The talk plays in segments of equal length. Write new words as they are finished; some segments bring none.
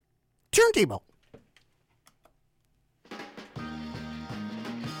turntable.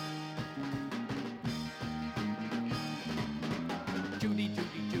 Judy,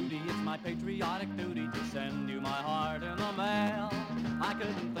 Judy, Judy, it's my patriotic duty to send you my heart in the mail. I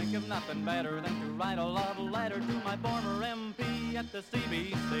couldn't think of nothing better than to write a love letter to my former MP at the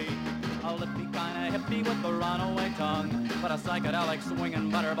CBC. A lippy kinda hippie with a runaway tongue, but a psychedelic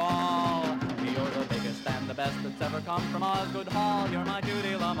swinging butterball. You're the biggest and the best that's ever come from Osgood Hall. You're my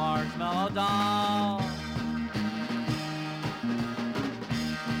Judy La Marshmallow doll.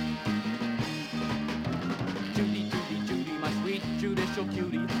 Judy, Judy, Judy, my sweet judicial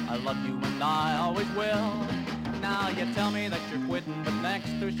cutie, I love you and I always will. Now you tell me that you're quitting, but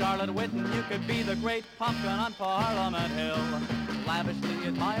next to Charlotte Whitten, you could be the great pumpkin on Parliament Hill. Lavishly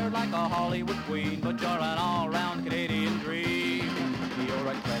admired like a Hollywood queen, but you're an all-round Canadian dream. You're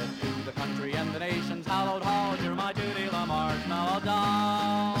a credit to the country and the nation's hallowed halls. You're my Judy La Marshmallow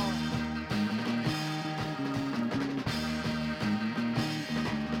doll.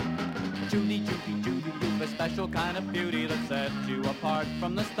 Judy, Judy, Judy, you've a special kind of beauty that sets you apart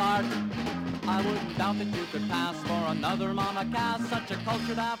from the start. I wouldn't doubt that you could pass for another Mama Cass, such a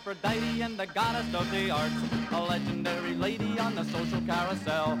cultured Aphrodite and the goddess of the arts. A legendary lady on the social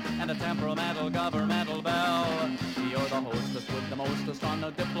carousel and a temperamental governmental belle. You're the hostess with the mostest on the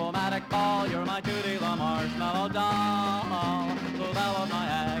diplomatic ball. You're my Judy La Marshmallow doll, the belle of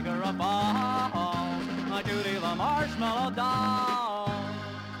Niagara Falls, my Judy La Marshmallow doll.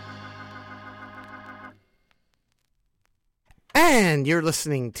 And you're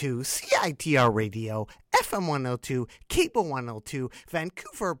listening to CITR Radio, FM 102, Cable 102,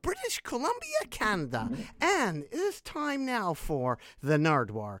 Vancouver, British Columbia, Canada. And it is time now for the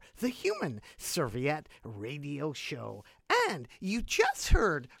Nardwuar, the Human Serviette Radio Show. And you just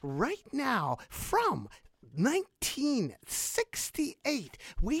heard right now from 1968.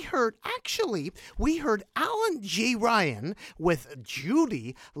 We heard Alan J. Ryan with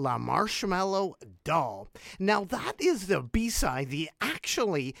Judy La Marshmallow Doll. Now that is the B-side, the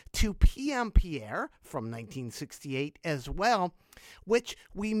actually to PM Pierre from 1968 as well, which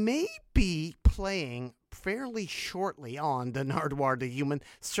we may be playing fairly shortly on the Nardwuar, the Human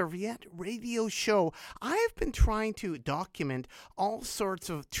Serviette Radio Show. I've been trying to document all sorts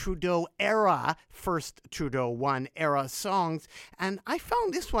of Trudeau era, first Trudeau 1 era songs, and I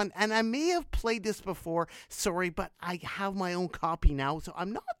found this one, and I may have played this before, sorry, but I have my own copy now, so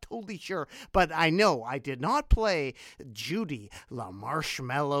I'm not totally sure, but I know I did not play Judy La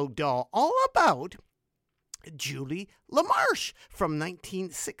Marshmallow Doll, all about Julie LaMarche from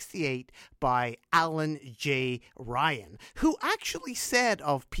 1968 by Alan J. Ryan, who actually said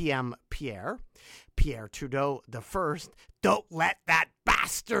of PM Pierre Trudeau the First, "Don't let that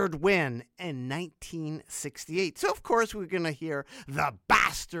bastard win," in 1968. So, of course, we're going to hear the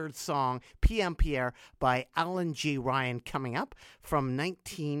bastard song, PM Pierre by Alan J. Ryan, coming up from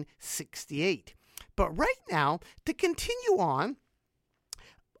 1968. But right now, to continue on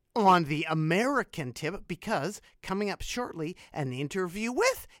the American tip, because coming up shortly, an interview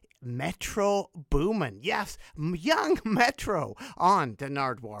with Metro Boomin. Yes, young Metro on the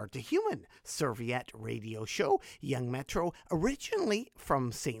Nardwuar, the Human Serviette Radio Show. Young Metro, originally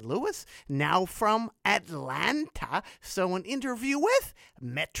from St. Louis, now from Atlanta. So an interview with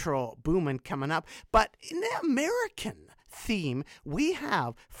Metro Boomin coming up. But in the American theme, we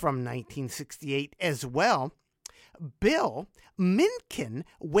have from 1968 as well, Bill Minkin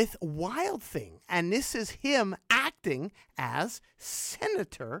with Wild Thing, and this is him acting as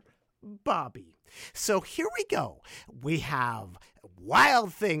Senator Bobby. So here we go. We have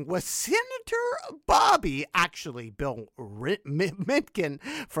Wild Thing with Senator Bobby, actually Bill Minkin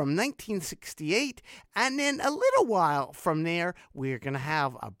from 1968, and then a little while from there, we're going to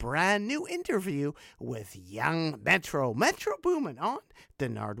have a brand new interview with young Metro Boomin on the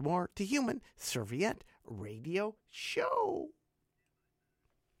Nardwuar, the Human Serviette Radio Show.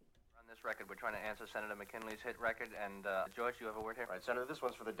 On this record, we're trying to answer Senator McKinley's hit record, and George, you have a word here? All right, Senator, this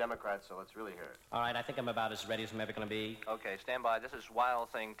one's for the Democrats, so let's really hear it. All right, I think I'm about as ready as I'm ever going to be. Okay, stand by. This is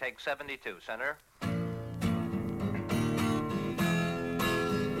Wild Thing, take 72, Senator.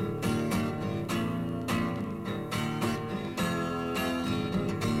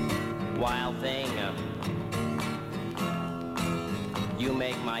 Wild thing, you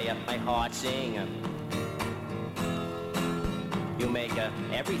make my heart sing. You make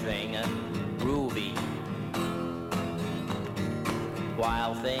everything groovy.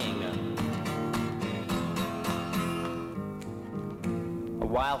 Wild thing. A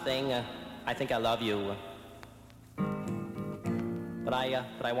wild thing, I think I love you. But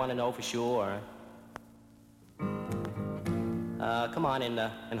I want to know for sure. Come on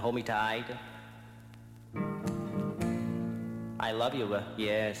and hold me tight. I love you,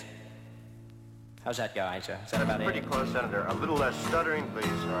 yes. How's that, guys? Is that about Pretty it? close, Senator. A little less stuttering, please,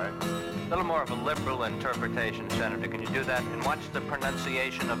 all right? A little more of a liberal interpretation, Senator. Can you do that? And watch the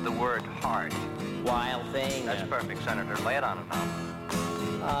pronunciation of the word heart. Wild thing. That's perfect, Senator. Lay it on him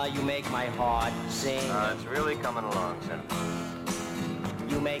now. You make my heart sing. It's really coming along, Senator.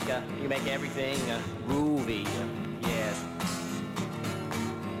 You make everything groovy. Yes.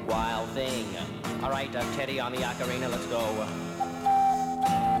 Wild thing. All right, Teddy on the ocarina. Let's go.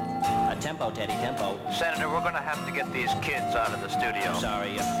 Tempo, Teddy, tempo. Senator, we're going to have to get these kids out of the studio.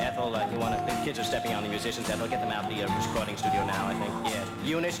 Sorry, Ethel, the kids are stepping on the musicians. Ethel, get them out the recording studio now, I think. Yes.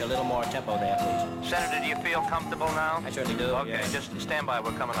 Eunice, a little more tempo there, please. Senator, do you feel comfortable now? I certainly do. Okay, yes. just stand by.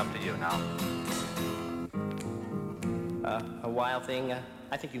 We're coming up to you now. A wild thing,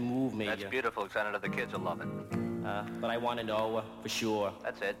 I think you move me. That's beautiful, Senator. The kids will love it. But I want to know for sure.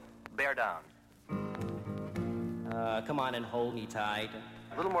 That's it. Bear down. Come on and hold me tight.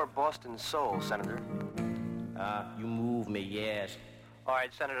 A little more Boston soul, Senator. You move me, yes. All right,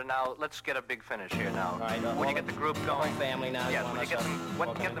 Senator, now let's get a big finish here now. All right. When you get the group going. Family now. Yes, when you get them,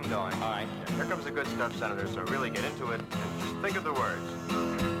 Okay. get them going. All right. Here comes the good stuff, Senator, so really get into it and just think of the words.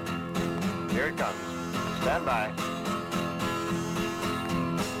 Here it comes. Stand by.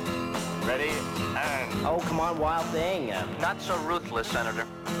 Ready, and... Oh, come on, wild thing. Not so ruthless, Senator.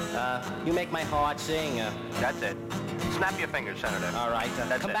 You make my heart sing. That's it. Snap your fingers, Senator. All right.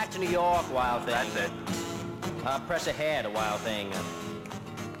 That's Come it. back to New York, wild thing. That's it. Press ahead, a wild thing.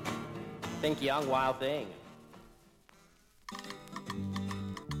 Think young, wild thing.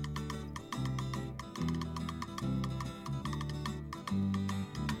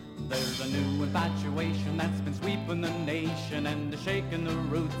 There's a new infatuation that's been sweeping the nation and shaking the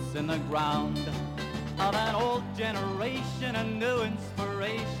roots in the ground of an old generation, a new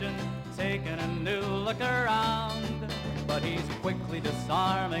inspiration, taking a new look around. But he's quickly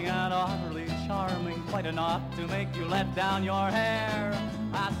disarming and utterly charming, quite enough to make you let down your hair.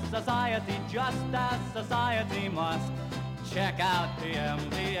 As society, just as society must, check out PM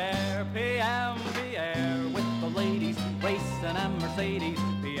Pierre, PM Pierre, with the ladies racing a Mercedes.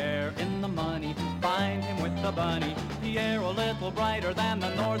 Pierre in the money, find him with the bunny. Pierre a little brighter than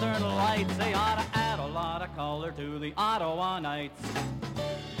the northern lights. They ought to add a lot of color to the Ottawa nights.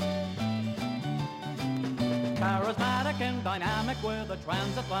 Charismatic and dynamic with a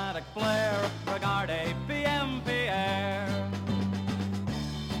transatlantic flair. Regarde PM Pierre.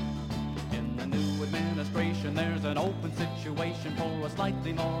 In the new administration, there's an open situation for a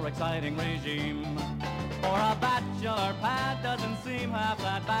slightly more exciting regime. For a bachelor pad doesn't seem half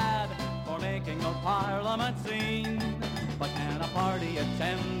that bad for making a parliament scene. But can a party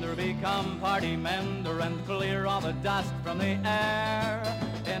attender become party mender and clear all the dust from the air?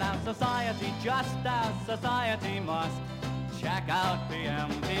 In our society, just as society must, check out PM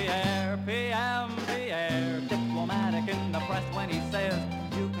Pierre, PM Pierre. Diplomatic in the press when he says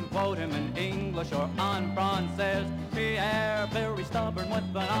you can quote him in English or en français. Pierre, very stubborn with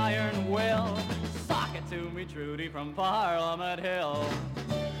an iron will. Sock it to me, Trudy, from Parliament Hill.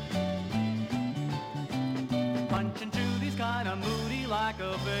 Punch and Judy's kinda moody like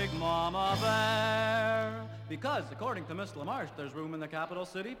a big mama bear. Because, according to Miss LaMarche, there's room in the capital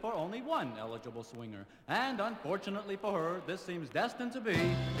city for only one eligible swinger. And unfortunately for her, this seems destined to be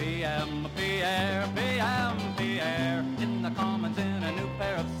PM Pierre, PM Pierre. In the Commons in a new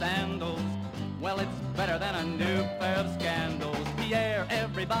pair of sandals. Well, it's better than a new pair of scandals. Pierre,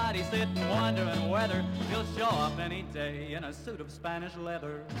 everybody sitting wondering whether he'll show up any day in a suit of Spanish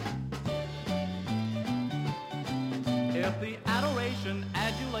leather. If the adoration,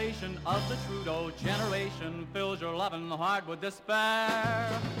 adulation of the Trudeau generation fills your loving heart with despair,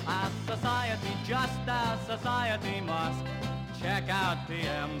 as society, just as society must, check out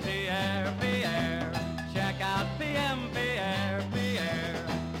PM Pierre, Pierre. Check out PM Pierre, Pierre.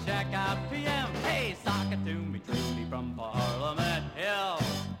 Check out PM. Hey, sock it to me, Trudy, from Parliament Hill.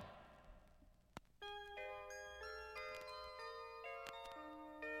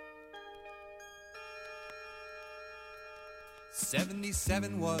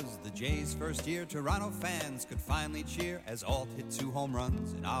 77 was the Jays' first year. Toronto fans could finally cheer as Alt hit 2 home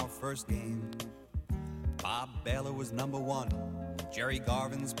runs in our first game. Bob Baylor was number 1, Jerry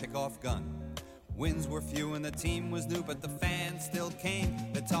Garvin's pickoff gun. Wins were few and the team was new, but the fans still came.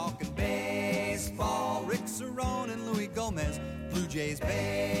 They're talking baseball. Rick Cerrone and Louis Gomez. Blue Jays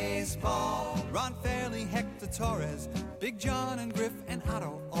baseball. Ron Fairley, Hector Torres. Big John and Griff and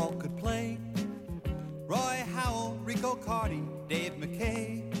Otto all could play. Roy Howell, Rico Cardi, Dave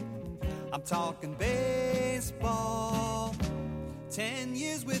McKay. I'm talking baseball. 10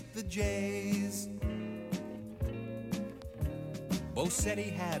 years with the Jays. Bo said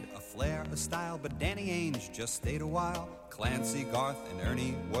he had a flair, a style, but Danny Ainge just stayed a while. Clancy, Garth, and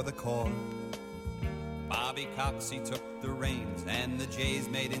Ernie were the core. Bobby Cox, he took the reins, and the Jays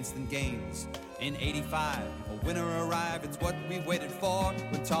made instant gains. In '85, a winner arrived, it's what we waited for.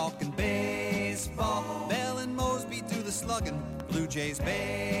 We're talking baseball. Bell and Mosby do the slugging, Blue Jays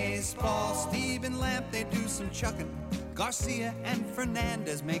baseball. Steve and Lamp, they do some chucking. Garcia and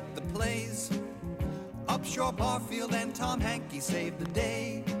Fernandez make the plays. Upshur, Barfield, and Tom Hankey save the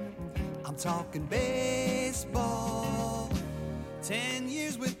day. I'm talking baseball. 10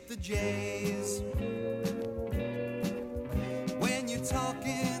 years with the Jays. When you're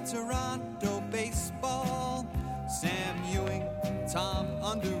talking Toronto baseball, Sam Ewing, Tom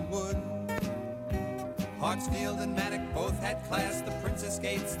Underwood, Hartsfield and Maddock both had class. The Princess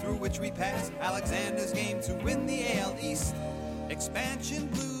Gates through which we passed. Alexander's game to win the AL East. Expansion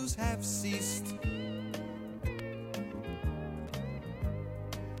blues have ceased.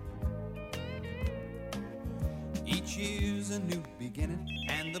 Each year's a new beginning,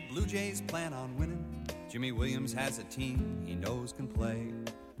 and the Blue Jays plan on winning. Jimmy Williams has a team he knows can play.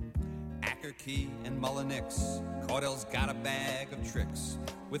 Ackerkey and Mullinix, Cordell's got a bag of tricks.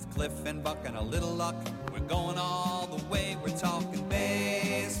 With Cliff and Buck and a little luck, we're going all the way. We're talking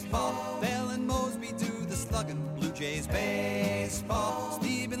baseball. Bell and Mosby do the slugging, Blue Jays baseball.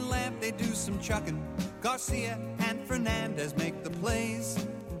 Steve and Lamp, they do some chucking. Garcia and Fernandez make the plays.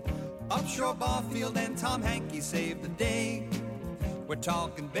 Upshur, Barfield, and Tom Hankey save the day. We're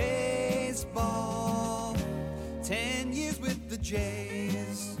talking baseball. 10 years with the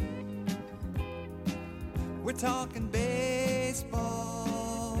Jays. We're talking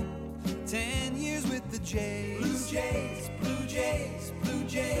baseball. 10 years with the Jays. Blue Jays, Blue Jays, Blue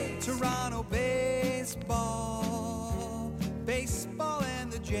Jays. Toronto baseball. Baseball and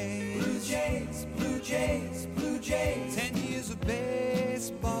the Jays. Blue Jays, Blue Jays, Blue Jays. 10 years of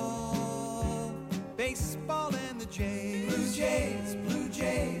baseball. Baseball and the Jays. Blue Jays, Blue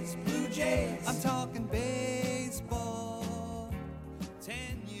Jays, Blue Jays. I'm talking baseball. 10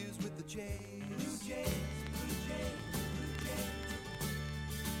 years with the Jays. Blue Jays, Blue Jays, Blue Jays.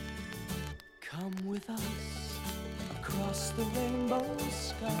 Come with us across the rainbow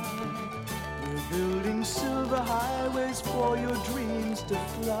sky. We're building silver highways for your dreams to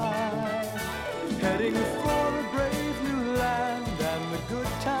fly. Heading for a brave new land and the good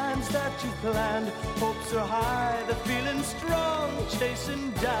times that you planned. Hopes are high, the feeling strong,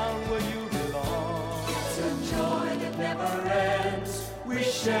 chasing down where you belong. It's a joy that never ends, we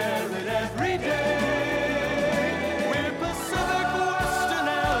share it every day. We're Pacific Western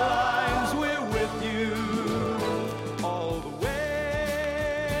Airlines, we're with you all the way.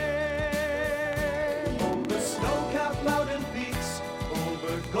 Over snow-capped mountain peaks,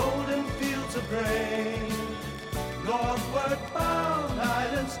 over golden fields of grain. Northward bound,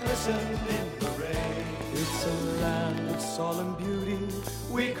 islands glisten in the rain. It's a land of solemn beauty,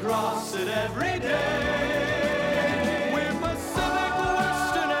 we cross it every day. We're Pacific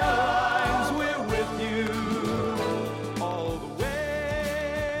Western Airlines, we're with you all the way.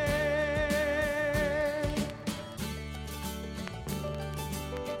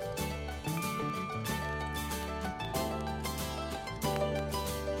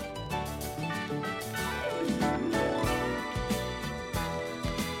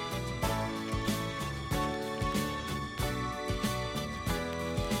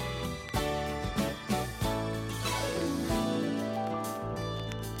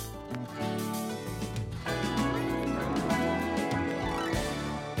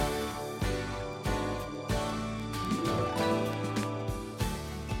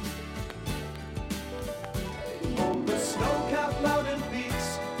 Over snow-capped mountain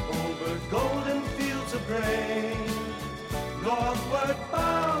peaks, over golden fields of grain. Northward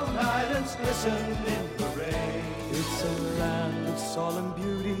bound, islands glisten in the rain. It's a land of solemn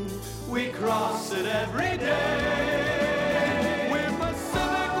beauty, we cross it every day. We're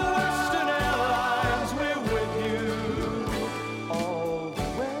Pacific Western Airlines, we're with you all the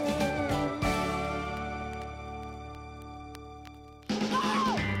way.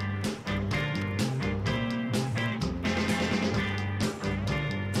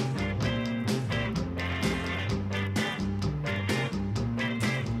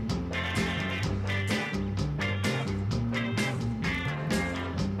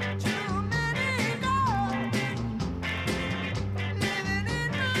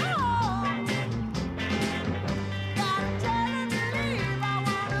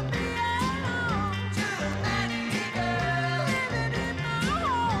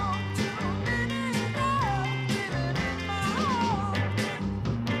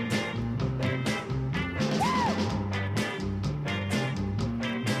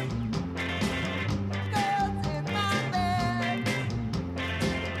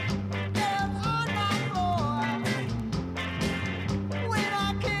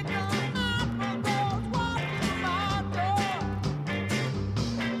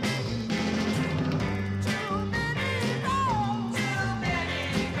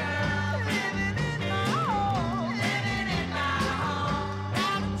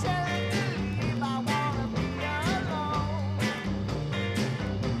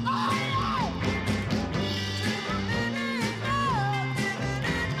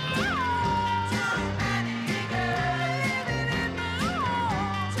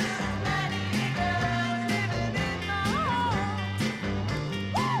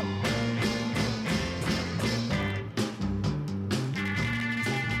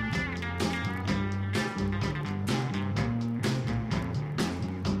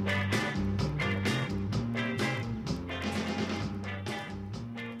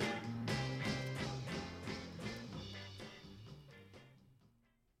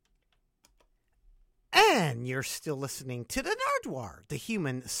 And you're still listening to the Nardwuar, the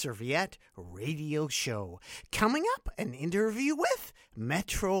Human Serviette radio show. Coming up, an interview with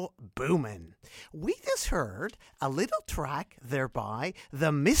Metro Boomin. We just heard a little track there by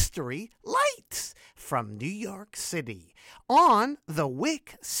the Mystery Lights from New York City on the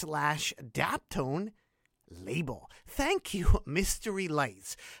Wick/Daptone label. Thank you, Mystery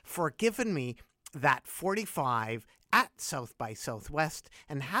Lights, for giving me that 45 at South by Southwest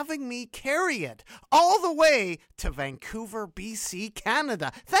and having me carry it all the way to Vancouver, BC,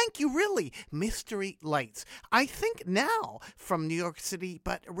 Canada. Thank you, really, Mystery Lights. I think now from New York City,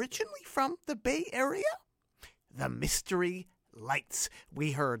 but originally from the Bay Area. The Mystery Lights.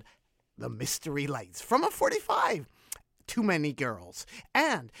 We heard the Mystery Lights from a 45. Too Many Girls.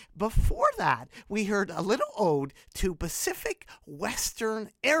 And before that, we heard a little ode to Pacific Western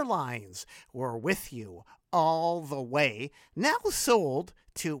Airlines. We're with you all the way. Now sold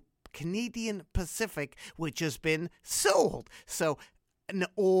to Canadian Pacific, which has been sold. So an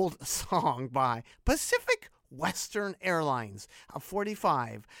old song by Pacific Western Airlines, a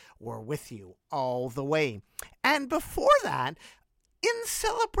 45. We're with you all the way. And before that, in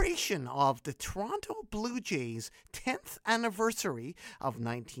celebration of the Toronto Blue Jays' 10th anniversary of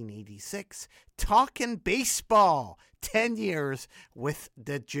 1986, Talkin' Baseball, 10 years with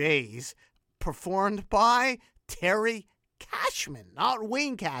the Jays, performed by Terry Cashman, not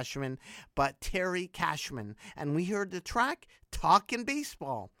Wayne Cashman, but Terry Cashman. And we heard the track Talkin'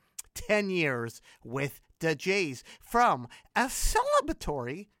 Baseball, 10 years with the Jays, from a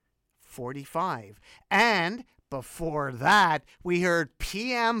celebratory 45. And before that, we heard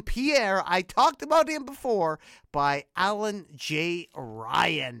PM Pierre, I talked about him before, by Alan J.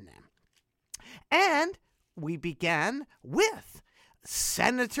 Ryan. And we began with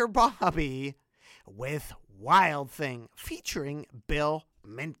Senator Bobby with Wild Thing, featuring Bill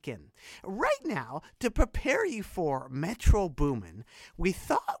Mintkin. Right now, to prepare you for Metro Boomin, we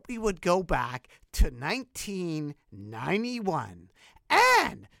thought we would go back to 1991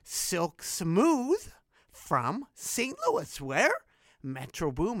 and Silk Smooth from St. Louis, where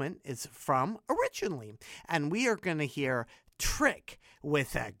Metro Boomin is from originally. And we are going to hear Trick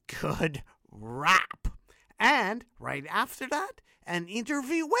with a good rap. And right after that, an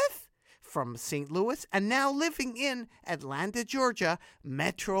interview with, from St. Louis and now living in Atlanta, Georgia,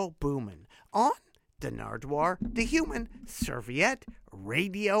 Metro Boomin, on the Nardwuar, the Human Serviette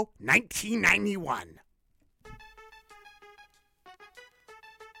Radio 1991.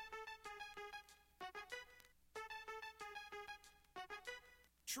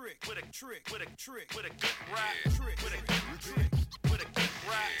 Trick with a trick with a trick with a good rap. Trick with a trick with a good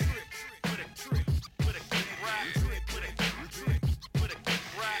rap. Trick with a trick with a good rap. Trick with a trick with a good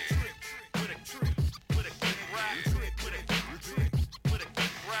rap. Trick with a trick with a good rap. Trick with a trick with a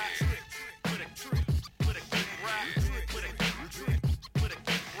good rap. Trick with a trick with a good rap. Trick with a trick with a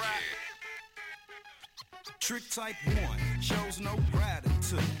good rap. Trick type 1 shows no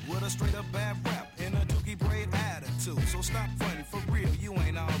gratitude with a straight up bad rap and a dookie braid attitude. So stop fronting, for real, you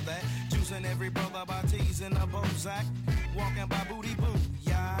ain't all that. Juicing every brother by teasing a Bozak. Walking by booty boo,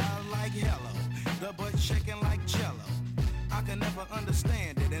 yeah, like hello. The butt shaking like jello. I can never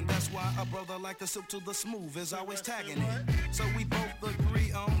understand it, and that's why a brother like the soup to the smooth is always tagging it. So we both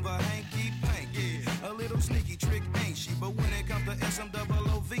agree on the hanky-panky. A little sneaky trick, ain't she? But when it comes to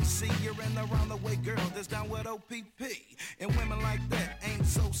SMOOVC, you're in the round-the-way girl that's down with OPP. And women like that ain't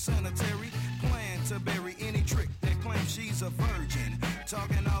so sanitary. Plan to bury any trick that claims she's a virgin.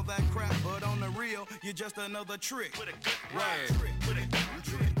 Talking all that crap, but on the real, you're just another trick. With a good rap. Trick, with a good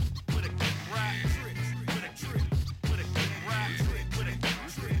trick. With a good rap. Trick, with a trick. With a good rap. Trick, with a good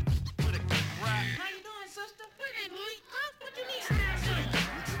trick. With a good rap. How you doing, sister? What you need? With a good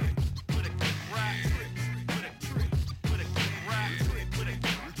rap. Trick, with a trick. With a good rap. Trick, with a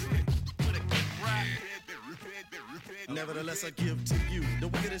good trick. With a good rap. Nevertheless, I give to you the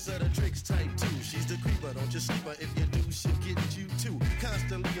wickedest of the tricks type 2. She's the creeper, don't you sleep her. If you do, she'll get you too.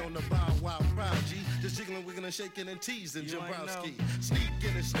 Constantly on the bow wow proud G. Just jiggling, wiggling, and shaking and teasing Jabrowski.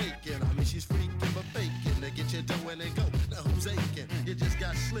 Sneaking and snaking. I mean, she's freaking but faking. To get your dough and then go. Now who's aching? You just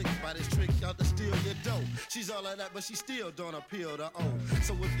got slicked by this trick out to steal your dough. She's all of that, but she still don't appeal to own.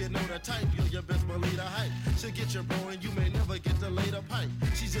 So if you know the type, you're your best believe the hype. She'll get you bro and you may never get to lay the pipe.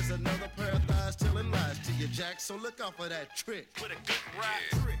 She's just another pair of thighs telling lies to you, Jack. So look out for that trick. With a good rap.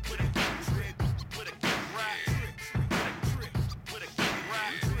 Trick, with a good trick. With a good rap. Trick, with a trick. With a good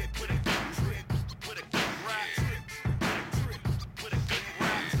rap. Trick, with a good trick. With a good rap. Trick, with a good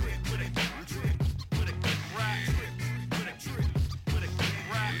rap. Trick, with a good trick. With a good rap. Trick, with a trick. With a good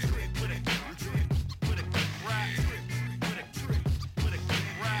rap. Trick, with a good trick. With a good rap. Trick, with a trick. With a good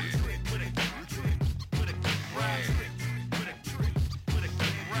rap. Trick, with a good trick. With a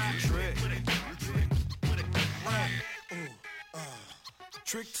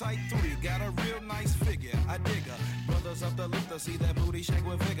Trick type 3, got a real nice figure, I dig her. Brothers up the Luther, see that booty shake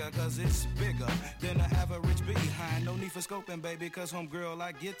with vigor, cause it's bigger than the average behind. No need for scoping, baby, cause homegirl,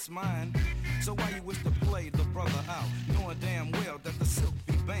 I gets mine. So why you wish to play the brother out, knowing damn well that the silk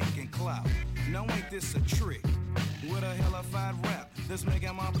be banking clout? Now ain't this a trick? With a hellified rap that's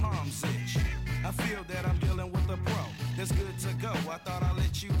making my palms itch. I feel that I'm dealing with a pro that's good to go. I thought I'd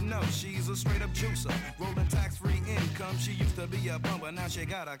let you know she's a straight up juicer, rolling tax-free income. She used to be a bum, but now she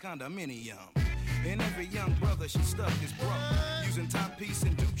got a condominium. And every young brother she stuck is broke, using top piece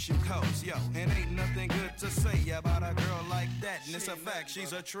and dupe shoe coats, yo. And ain't nothing good to say about a girl like that, and it's a fact,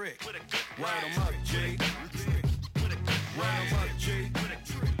 she's a trick. Word 'em up, G. Word 'em up, G.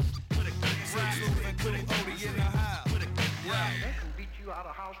 Six Loop and Cool Odie in the house. Yeah. They can beat you out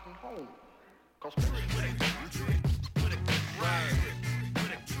of house and home. Cause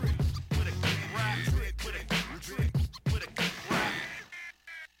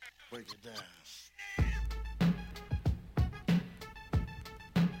Break it down.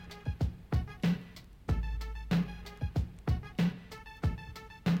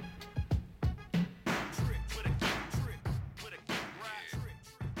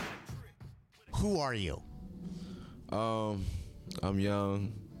 Who are you? I'm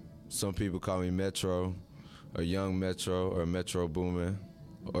young. Some people call me Metro, or Young Metro, or Metro Boomin,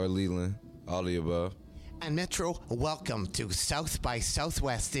 or Leland, all the above. And Metro, welcome to South by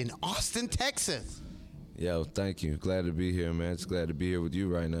Southwest in Austin, Texas. Yo, thank you. Glad to be here, man. Just glad to be here with you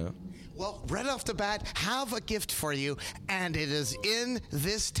right now. Well, right off the bat, have a gift for you, and it is in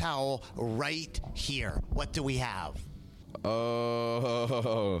this towel right here. What do we have?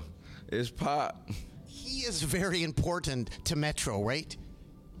 Oh, it's Pop. He is very important to Metro, right?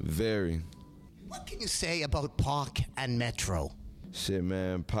 Very. What can you say about Pac and Metro? Shit,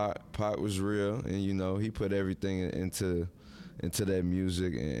 man, Pac was real, and you know he put everything into that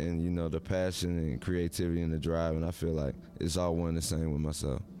music, and you know the passion and creativity and the drive, and I feel like it's all one and the same with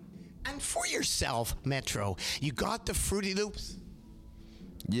myself. And for yourself, Metro, you got the Fruity Loops?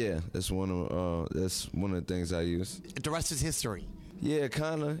 Yeah, that's one of the things I use. The rest is history. Yeah,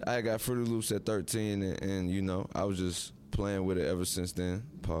 kinda. I got Fruity Loops at 13, and you know I was just playing with it ever since then.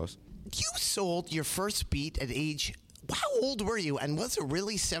 Pause. You sold your first beat at age. How old were you? And was it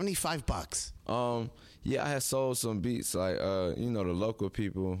really $75? Yeah, I had sold some beats, like, you know, the local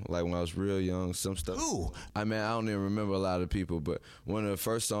people, like when I was real young, some stuff. Who? I mean, I don't even remember a lot of people, but one of the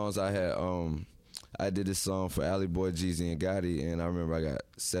first songs I had, I did this song for Alley Boy, Jeezy, and Gotti, and I remember I got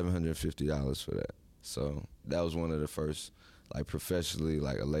 $750 for that. So that was one of the first, like, professionally,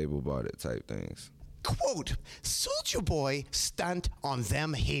 like, a label bought it type things. Quote, Soulja Boy stunt on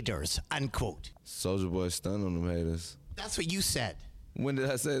them haters, unquote. Soulja Boy stunt on them haters. That's what you said. When did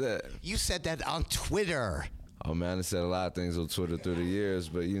I say that? You said that on Twitter. Oh, man, I said a lot of things on Twitter through the years,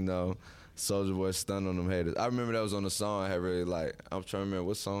 but, you know, Soulja Boy stunned on them haters. I remember that was on the song I had really liked. I'm trying to remember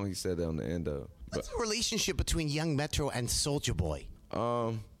what song he said that on the end of. What's the relationship between Young Metro and Soulja Boy?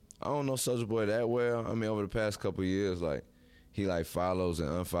 I don't know Soulja Boy that well. I mean, over the past couple of years, like, he, like, follows and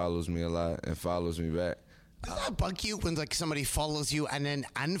unfollows me a lot and follows me back. Does that bug you when, like, somebody follows you and then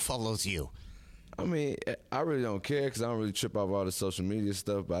unfollows you? I mean, I really don't care because I don't really trip off all the social media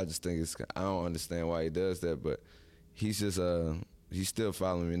stuff, but I just think I don't understand why he does that, but he's just, he's still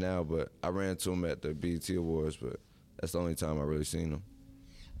following me now, but I ran into him at the BET Awards, but that's the only time I really seen him.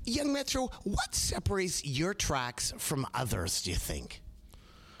 Young Metro, what separates your tracks from others, do you think?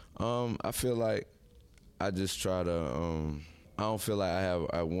 I feel like I just try to, I don't feel like I have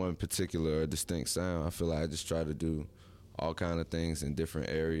one particular or distinct sound. I feel like I just try to do all kind of things in different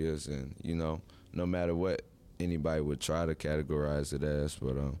areas, and, you know, no matter what anybody would try to categorize it as,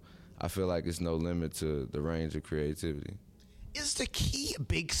 but I feel like it's no limit to the range of creativity. Is the key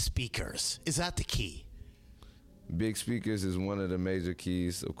big speakers? Is that the key? Big speakers is one of the major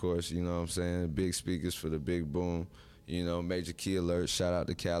keys, of course, you know what I'm saying? Big speakers for the big boom, you know, major key alert, shout out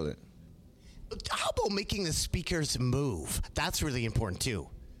to Khaled. How about making the speakers move? That's really important too.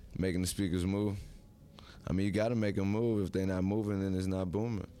 Making the speakers move? I mean, you got to make them move. If they're not moving, then it's not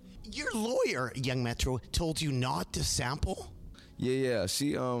booming. Your lawyer, Young Metro, told you not to sample? Yeah.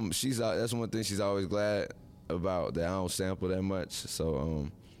 She's that's one thing she's always glad about, that I don't sample that much. So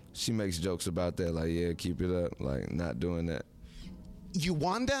she makes jokes about that, like, yeah, keep it up, like, not doing that.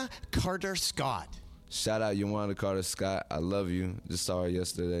 Yawanda Carter Scott. Shout out Yawanda Carter Scott. I love you. Just saw her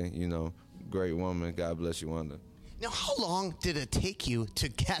yesterday. You know, great woman. God bless Yawanda. Now, how long did it take you to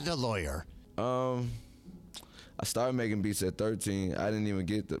get a lawyer? I started making beats at 13. I didn't even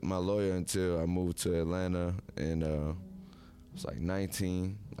get my lawyer until I moved to Atlanta, and it was like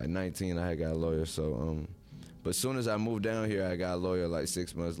 19. Like 19, I had got a lawyer. So But as soon as I moved down here, I got a lawyer like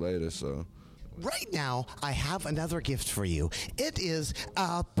 6 months later, so. Right now, I have another gift for you. It is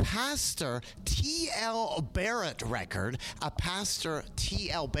a Pastor T.L. Barrett record. A Pastor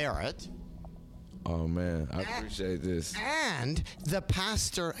T.L. Barrett. Oh, man, I appreciate this. And the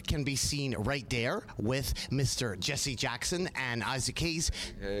pastor can be seen right there with Mr. Jesse Jackson and Isaac Hayes.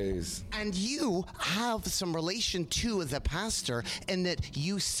 And you have some relation to the pastor in that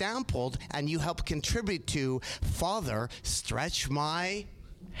you sampled and you helped contribute to Father Stretch My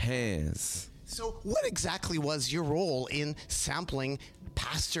Hands. So what exactly was your role in sampling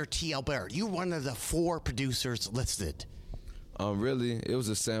Pastor T.L. Barrett? You're one of the 4 producers listed. Really, it was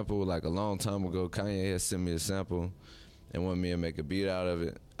a sample like a long time ago. Kanye had sent me a sample and wanted me to make a beat out of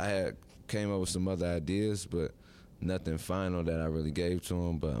it. I had came up with some other ideas, but nothing final that I really gave to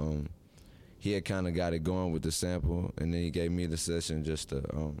him. But he had kind of got it going with the sample, and then he gave me the session just to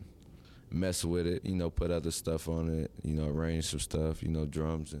mess with it, you know, put other stuff on it, you know, arrange some stuff, you know,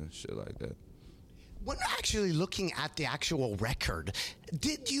 drums and shit like that. When actually looking at the actual record,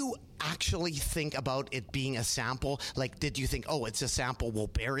 did you actually think about it being a sample? Like, did you think, oh, it's a sample, we'll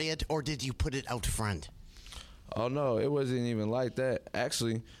bury it? Or did you put it out front? Oh, no, it wasn't even like that.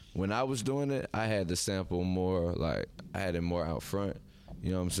 Actually, when I was doing it, I had the sample more, like, I had it more out front,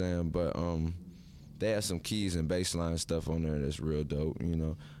 you know what I'm saying? But they had some keys and bass line stuff on there that's real dope, you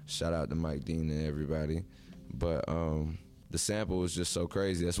know. Shout out to Mike Dean and everybody. But the sample was just so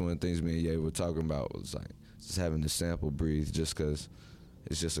crazy. That's one of the things me and Ye were talking about, was like just having the sample breathe, just because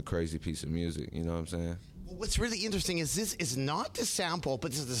it's just a crazy piece of music, you know what I'm saying? Well, what's really interesting is this is not the sample,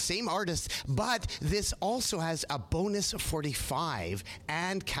 but this is the same artist, but this also has a bonus 45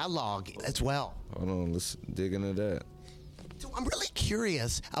 and catalog as well. Hold on, let's dig into that. So I'm really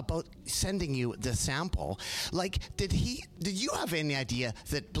curious about sending you the sample. Like, did you have any idea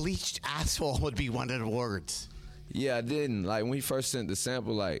that bleached asshole would be one of the words? Yeah, I didn't. Like, when he first sent the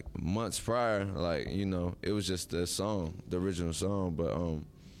sample, like, months prior, like, you know, it was just the song, the original song. But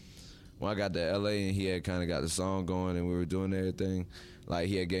when I got to L.A. and he had kind of got the song going and we were doing everything, like,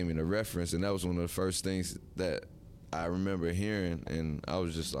 he had gave me the reference, and that was one of the first things that I remember hearing, and I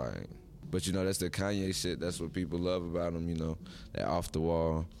was just like, but, you know, that's the Kanye shit. That's what people love about him, you know, that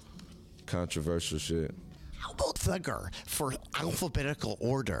off-the-wall, controversial shit. How about Thugger for alphabetical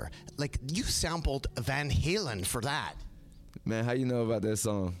order? Like, you sampled Van Halen for that. Man, how you know about that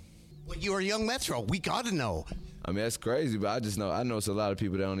song? Well, you were Young Metro. We got to know. I mean, that's crazy, but I know it's a lot of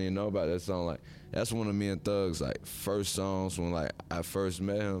people that don't even know about that song. Like, that's one of me and Thug's, like, first songs when, like, I first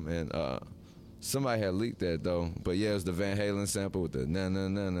met him, and somebody had leaked that, though. But, yeah, it was the Van Halen sample with the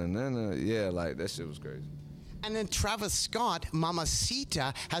na-na-na-na-na-na. Yeah, like, that shit was crazy. And then Travis Scott,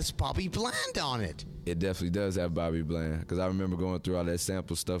 Mamacita, has Bobby Bland on it. It definitely does have Bobby Bland, because I remember going through all that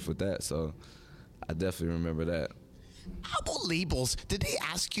sample stuff with that, so I definitely remember that. How about labels? Did they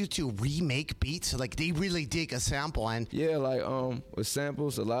ask you to remake beats? Like, they really dig a sample? And yeah, like, with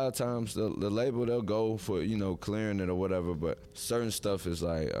samples, a lot of times the label, they'll go for, you know, clearing it or whatever, but certain stuff is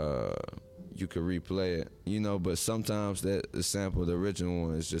like, you could replay it, you know, but sometimes the sample, the original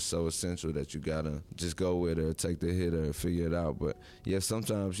one, is just so essential that you gotta just go with it or take the hit or figure it out. But yeah,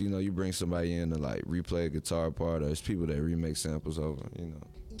 sometimes, you know, you bring somebody in to like replay a guitar part, or it's people that remake samples over, you know.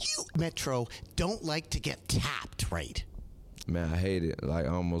 You, Metro, don't like to get tapped, right? Man, I hate it, like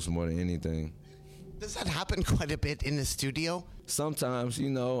almost more than anything. Does that happen quite a bit in the studio? Sometimes, you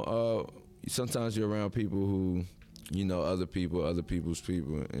know, sometimes you're around people who, you know, other people's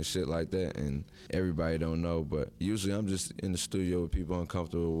people and shit like that, and everybody don't know. But usually I'm just in the studio with people I'm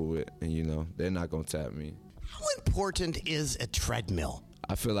comfortable with, and, you know, they're not going to tap me. How important is a treadmill?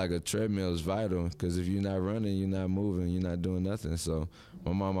 I feel like a treadmill is vital, because if you're not running, you're not moving, you're not doing nothing. So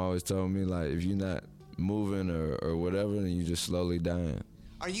my mom always told me, like, if you're not moving or whatever, then you're just slowly dying.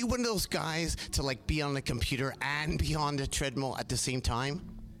 Are you one of those guys to, like, be on the computer and be on the treadmill at the same time?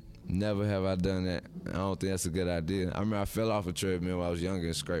 Never have I done that. I don't think that's a good idea. I remember I fell off a treadmill when I was younger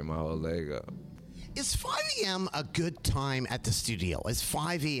and scraped my whole leg up. Is 5 a.m. a good time at the studio? Is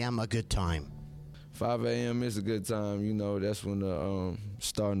 5 a.m. a good time? 5 a.m. is a good time. You know, that's when the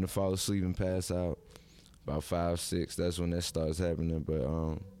starting to fall asleep and pass out. About 5, 6, that's when that starts happening. But,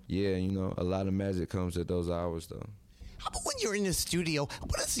 yeah, you know, a lot of magic comes at those hours, though. How about when you're in the studio,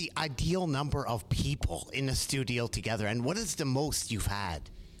 what is the ideal number of people in the studio together, and what is the most you've had?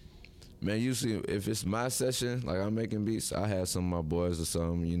 Man, usually if it's my session, like I'm making beats, I have some of my boys or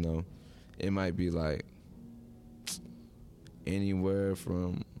something, you know. It might be like anywhere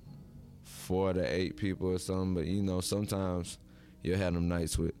from 4 to 8 people or something, but, you know, sometimes you'll have them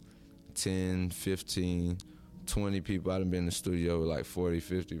nights with 10, 15, 20 people. I done been in the studio with like 40,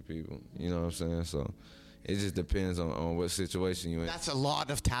 50 people, you know what I'm saying? So It just depends on what situation you're in. That's a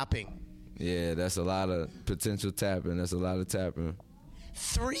lot of tapping. Yeah, that's a lot of potential tapping. That's a lot of tapping.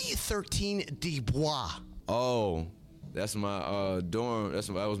 313 du Bois. Oh, that's my dorm. That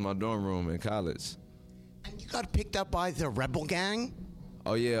was my dorm room in college. And you got picked up by the Rebel Gang?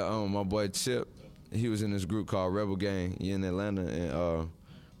 Oh yeah, my boy Chip, he was in this group called Rebel Gang in Atlanta, and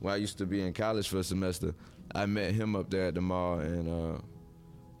when I used to be in college for a semester, I met him up there at the mall, and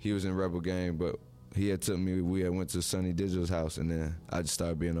he was in Rebel Gang, but he had took me. We had went to Sonny Digital's house, and then I just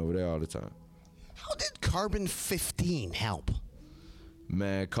started being over there all the time. How did Carbon 15 help?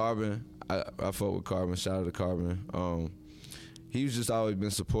 Man, Carbon, I fought with Carbon. Shout out to Carbon. He's just always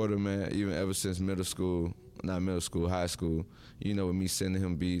been supportive, man, even ever since high school. You know, with me sending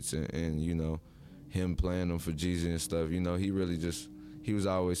him beats and you know, him playing them for Jeezy and stuff. You know, he was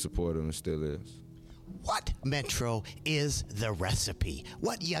always supportive and still is. What Metro is the recipe?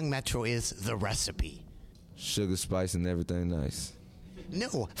 What Young Metro is the recipe? Sugar, spice, and everything nice.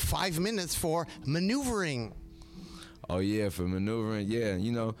 No, 5 minutes for maneuvering. Oh yeah, for maneuvering, yeah.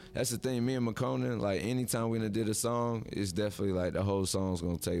 You know, that's the thing. Me and McConan, like anytime we done did a song, it's definitely like the whole song's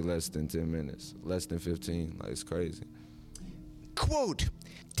gonna take less than 10 minutes, less than 15. Like it's crazy. Quote,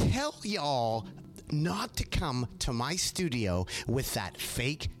 tell y'all not to come to my studio with that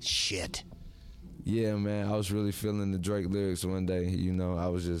fake shit. Yeah, man, I was really feeling the Drake lyrics one day. You know, I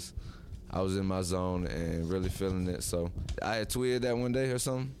was in my zone and really feeling it. So I had tweeted that one day or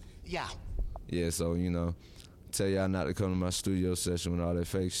something. Yeah. Yeah, so, you know, tell y'all not to come to my studio session with all that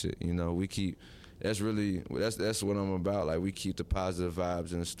fake shit. You know, that's what I'm about. Like, we keep the positive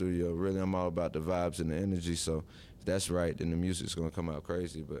vibes in the studio. Really, I'm all about the vibes and the energy. So if that's right, then the music's going to come out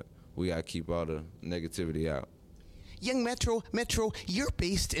crazy. But we got to keep all the negativity out. Young Metro, you're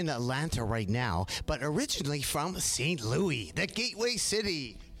based in Atlanta right now, but originally from St. Louis, the Gateway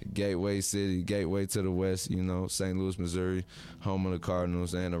City. Gateway City, gateway to the west, you know, St. Louis, Missouri, home of the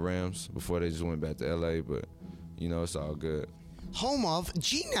Cardinals and the Rams before they just went back to L.A., but, you know, it's all good. Home of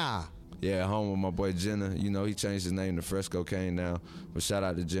Gina. Yeah, home of my boy Jenna. You know, he changed his name to Fresco Kane now, but shout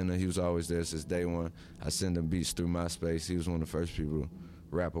out to Jenna. He was always there since day one. I send him beats through MySpace. He was one of the first people to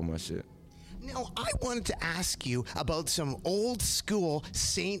rap on my shit. Now, I wanted to ask you about some old school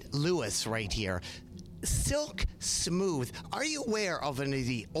St. Louis right here. Silk Smooth. Are you aware of any of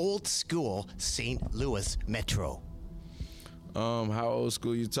the old school St. Louis Metro? How old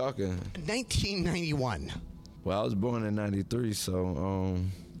school you talking? 1991. Well, I was born in 93, so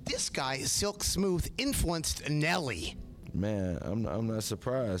This guy, Silk Smooth, influenced Nelly. Man, I'm not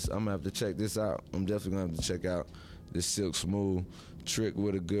surprised. I'm gonna have to check this out. I'm definitely gonna have to check out this Silk Smooth trick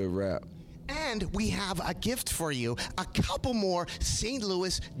with a good rap. And we have a gift for you, a couple more St.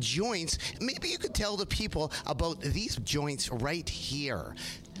 Louis joints. Maybe you could tell the people about these joints right here.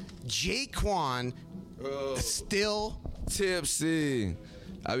 Jaquan, still tipsy.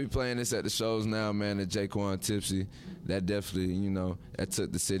 I be playing this at the shows now, man, at Jaquan Tipsy. That definitely, you know, that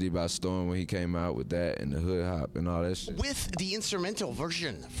took the city by storm when he came out with that and the hood hop and all that shit. With the instrumental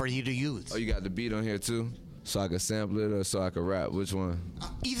version for you to use. Oh, you got the beat on here too? So I can sample it or so I can rap? Which one?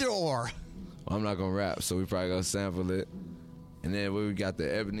 Either or. Well, I'm not gonna rap, so we probably gonna sample it. And then we got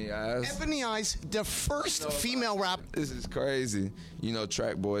the Ebony Eyes. Ebony Eyes, the first female rap. This is crazy. You know,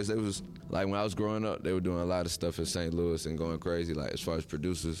 Track Boys, they was, like when I was growing up, they were doing a lot of stuff in St. Louis and going crazy, like as far as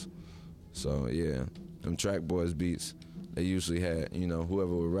producers. So yeah, them Track Boys beats, they usually had, you know,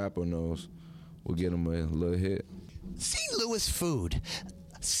 whoever would rap on those would get them a little hit. St. Louis food,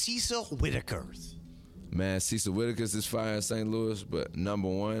 Cecil Whitaker's. Man, Cecil Whitaker's is fire in St. Louis, but number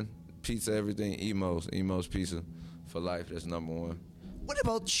one, pizza, everything, Emo's Pizza for life, that's number one. What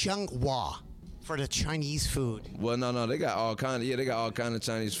about Changhua for the Chinese food? Well, no, they got all kind of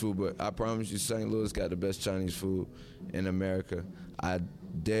Chinese food, but I promise you St. Louis got the best Chinese food in America. I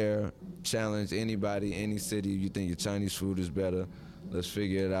dare challenge anybody, any city, you think your Chinese food is better, let's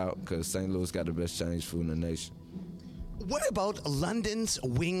figure it out, because St. Louis got the best Chinese food in the nation. What about London's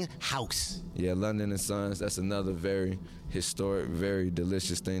Wing House? Yeah, London and Sons, that's another very historic, very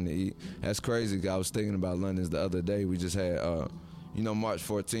delicious thing to eat. That's crazy. I was thinking about London's the other day. We just had, March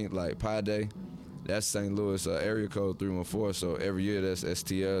 14th, like Pi Day. That's St. Louis area code 314, so every year that's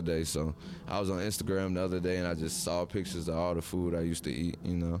STL Day. So I was on Instagram the other day, and I just saw pictures of all the food I used to eat,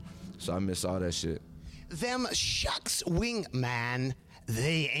 you know. So I miss all that shit. Them shucks wing, man.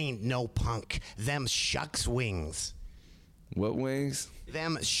 They ain't no punk. Them shucks wings. What wings?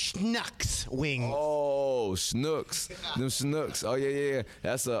 Them schnooks wings. Oh, Schnooks. Them Schnooks. Oh yeah.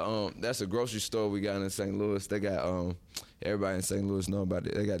 That's a grocery store we got in St. Louis. They got everybody in St. Louis know about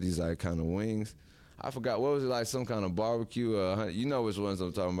it. They got these like kind of wings. I forgot what was it, like some kind of barbecue. You know which ones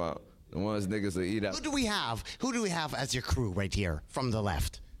I'm talking about. The ones niggas will eat out. Who do we have? Who do we have as your crew right here from the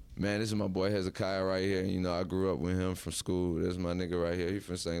left? Man, this is my boy Hezekiah right here. You know, I grew up with him from school. This is my nigga right here. He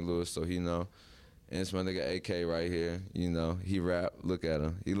from St. Louis, so he know. And it's my nigga AK right here. You know, he rap. Look at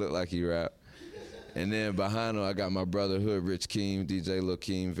him. He look like he rap. And then behind him, I got my brother Hood Rich Keem, DJ Lil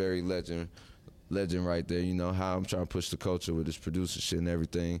Keem, very legend right there. You know how I'm trying to push the culture with this producer shit and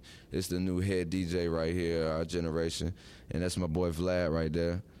everything. It's the new head DJ right here, our generation. And that's my boy Vlad right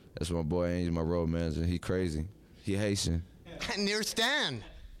there. That's my boy Angel, my road manager. He crazy. He Haitian. And there's Dan.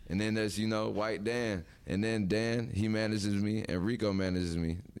 And then there's, you know, White Dan. And then Dan, he manages me, and Rico manages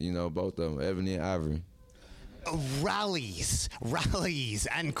me. You know, both of them, Ebony and Ivory. Rallies,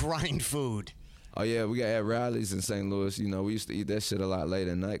 and grind food. Oh, yeah, we got at rallies in St. Louis. You know, we used to eat that shit a lot late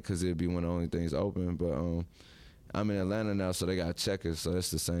at night because it'd be one of the only things open. But I'm in Atlanta now, so they got Checkers, so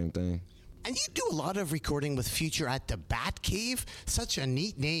it's the same thing. And you do a lot of recording with Future at the Bat Cave. Such a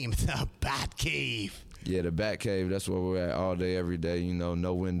neat name, the Bat Cave. Yeah, the Bat Cave, that's where we're at all day, every day. You know,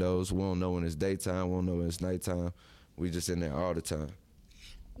 no windows. We don't know when it's daytime. We don't know when it's nighttime. We just in there all the time.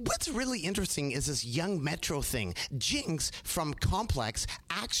 What's really interesting is this Young Metro thing. Jinx from Complex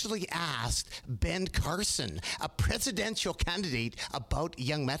actually asked Ben Carson, a presidential candidate, about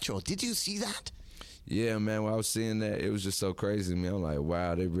Young Metro. Did you see that? Yeah, man, when I was seeing that, it was just so crazy to me. I'm like,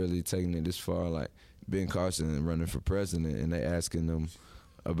 wow, they really taking it this far. Like, Ben Carson running for president, and they asking them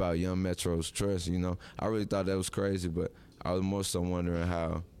about Young Metro's trust, you know. I really thought that was crazy, but I was more so wondering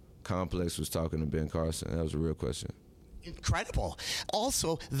how Complex was talking to Ben Carson. That was a real question. Incredible.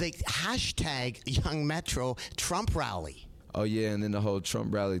 Also, the hashtag Young Metro Trump rally. Oh, yeah, and then the whole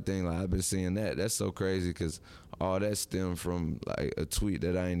Trump rally thing, like, I've been seeing that. That's so crazy because all that stemmed from, like, a tweet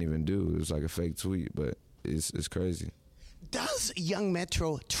that I ain't even do. It was like a fake tweet, but it's crazy. Does Young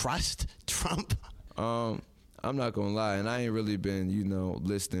Metro trust Trump? I'm not going to lie, and I ain't really been, you know,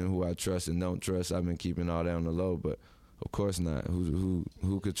 listing who I trust and don't trust. I've been keeping all that on the low, but of course not. Who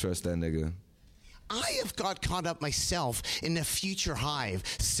could trust that nigga? I have got caught up myself in the Future Hive.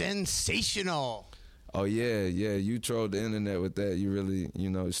 Sensational. Oh, yeah, you trolled the internet with that. You really, you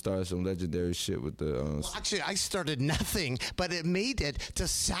know, started some legendary shit with the... Well, actually, I started nothing, but it made it to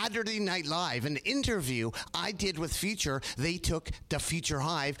Saturday Night Live. An interview I did with Future, they took the Future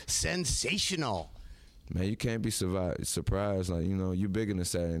Hive sensational. Man, you can't be surprised. Like, you know, you bigger than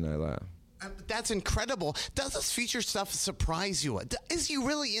Saturday Night Live. That's incredible. Does this Future stuff surprise you? Is he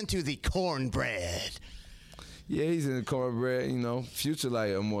really into the cornbread? Yeah, he's in the cornbread, you know. Future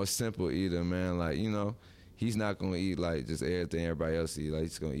like a more simple eater, man. Like, you know, he's not going to eat like just everything everybody else eat. Like,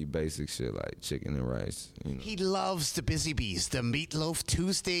 he's going to eat basic shit like chicken and rice, you know. He loves the Busy Bees, the Meatloaf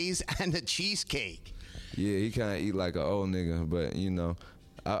Tuesdays, and the cheesecake. Yeah, he kind of eat like an old nigga, but, you know,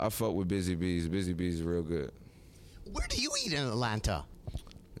 I fuck with Busy Bees. Busy Bees is real good. Where do you eat in Atlanta?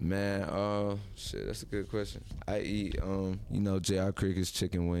 Man, shit, that's a good question. I eat, you know, J.R. Cricket's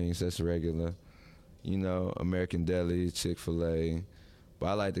chicken wings. That's regular. You know, American Deli, Chick-fil-A. But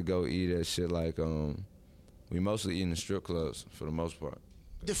I like to go eat at shit like, we mostly eat in the strip clubs for the most part.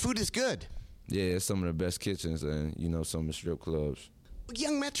 The food is good. Yeah, it's some of the best kitchens and, you know, some of the strip clubs.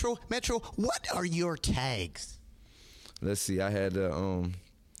 Young Metro, what are your tags? Let's see, I had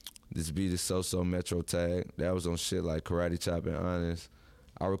this Beat Is So Metro tag. That was on shit like Karate Chop and Honest.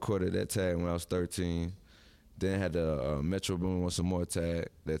 I recorded that tag when I was 13. Then had the Metro Boomin Want Some More tag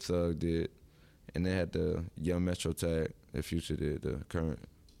that Thug did. And then had the Young Metro tag that Future did, the current.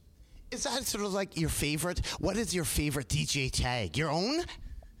 Is that sort of like your favorite? What is your favorite DJ tag? Your own?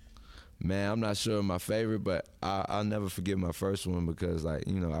 Man, I'm not sure of my favorite, but I'll never forget my first one because, like,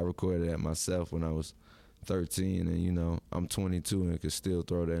 you know, I recorded that myself when I was 13, and, you know, I'm 22 and could still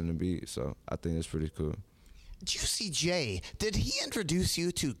throw that in the beat, so I think it's pretty cool. Juicy J, did he introduce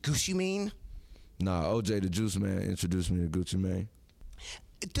you to Gucci Mane? Nah, OJ the Juice Man introduced me to Gucci Mane.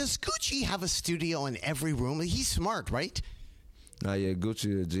 Does Gucci have a studio in every room? He's smart, right? Nah, yeah,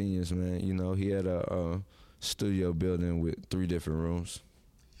 Gucci a genius, man. You know, he had a studio building with 3 different rooms.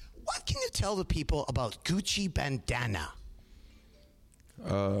 What can you tell the people about Gucci Bandana?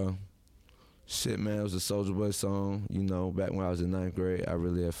 Shit, man, it was a Soulja Boy song. You know, back when I was in 9th grade, I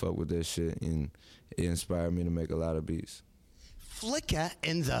really had fucked with that shit, and it inspired me to make a lot of beats. Flicka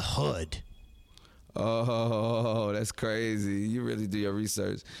in the Hood. Oh, that's crazy. You really do your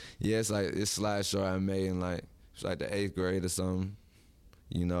research. Yeah, it's like this slideshow I made in like, it's like the 8th grade or something.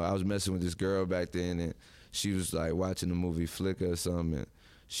 You know, I was messing with this girl back then, and she was like watching the movie Flicka or something, and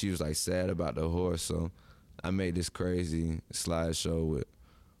she was like sad about the horse, so I made this crazy slideshow with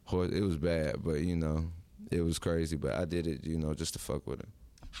horse. It was bad, but, you know, it was crazy, but I did it, you know, just to fuck with her.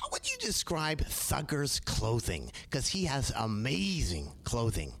 How would you describe Thugger's clothing? Because he has amazing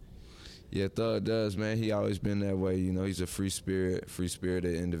clothing. Yeah, Thug does, man. He always been that way. You know, he's a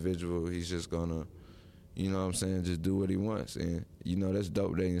free-spirited individual. He's just gonna, you know what I'm saying, just do what he wants. And, you know, that's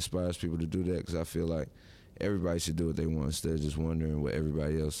dope that he inspires people to do that, because I feel like everybody should do what they want instead of just wondering what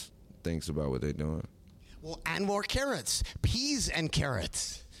everybody else thinks about what they're doing. Well, Anwar Carrots, peas and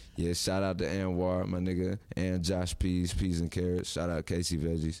carrots. Yeah, shout out to Nardwuar, my nigga, and Josh Peas and Carrots. Shout out Casey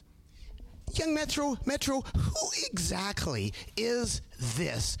Veggies. Young Metro, who exactly is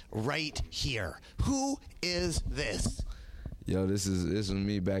this right here? Who is this? Yo, this was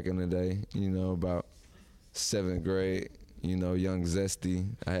me back in the day, you know, about 7th grade, you know, young zesty.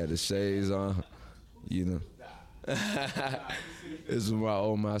 I had the shades on, you know. This is my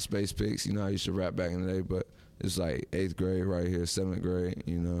old MySpace pics, you know, I used to rap back in the day, but it's like 8th grade right here, 7th grade,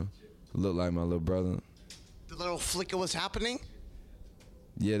 you know. Look like my little brother. The little flicker was happening?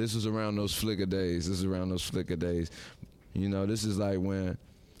 Yeah, this was around those Flickr days. You know, this is like when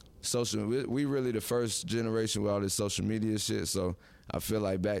we really the first generation with all this social media shit, so I feel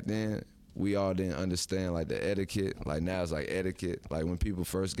like back then we all didn't understand like the etiquette. Like now it's like etiquette. Like when people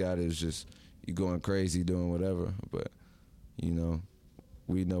first got it, it's just you going crazy doing whatever. But, you know,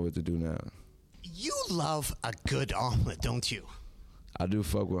 we know what to do now. You love a good omelet, don't you? I do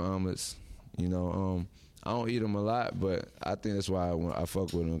fuck with omelets. You know, I don't eat them a lot, but I think that's why I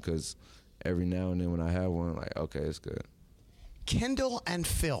fuck with them, because every now and then when I have one, like, okay, it's good. Kendall and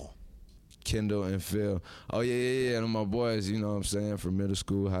Phil. Oh, yeah. And my boys, you know what I'm saying, from middle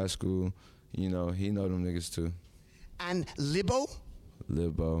school, high school. You know, he know them niggas too. And Libbo.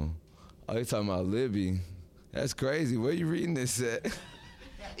 Oh, you talking about Libby. That's crazy. Where you reading this at?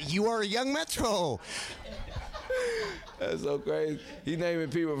 You are a Young Metro. That's so crazy. He naming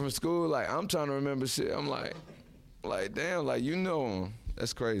people from school. Like, I'm trying to remember shit. I'm like, damn, like, you know him.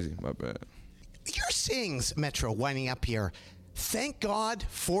 That's crazy. My bad. Your sings, Metro, winding up here. Thank God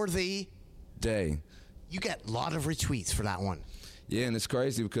for the day. You get a lot of retweets for that one. Yeah, and it's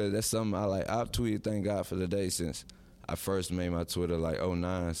crazy because that's something I like. I've tweeted thank God for the day since I first made my Twitter, like,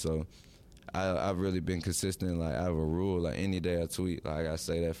 2009. So I've really been consistent. Like, I have a rule. Like, any day I tweet, like, I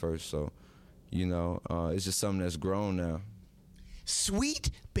say that first. So, you know, it's just something that's grown now.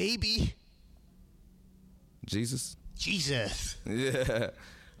 Sweet baby Jesus. Yeah.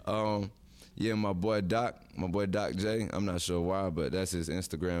 Yeah, my boy Doc J. I'm not sure why, but that's his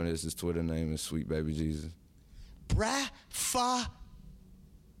Instagram. His Twitter name is Sweet Baby Jesus. Breakfast.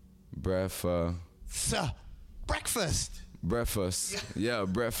 Yeah,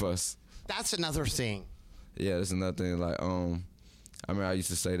 breakfast. That's another thing. Yeah, that's another thing. Like, I mean, I used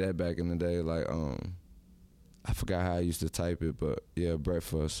to say that back in the day. Like, I forgot how I used to type it, but yeah,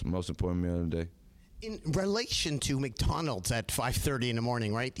 breakfast, most important meal of the day. In relation to McDonald's at 5:30 in the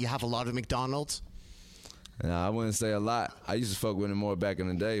morning, right? You have a lot of McDonald's? Nah, I wouldn't say a lot. I used to fuck with it more back in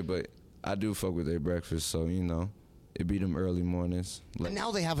the day, but I do fuck with their breakfast, so, you know, it be them early mornings. But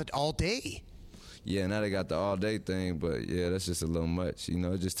now they have it all day. Yeah, now they got the all day thing, but yeah, that's just a little much. You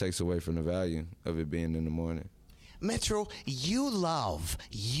know, it just takes away from the value of it being in the morning. Metro, you love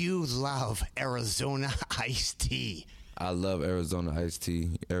Arizona iced tea. I love Arizona iced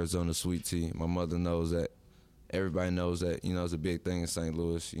tea, Arizona sweet tea. My mother knows that. Everybody knows that. You know, it's a big thing in St.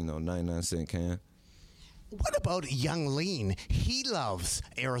 Louis, you know, 99-cent can. What about Young Lean? He loves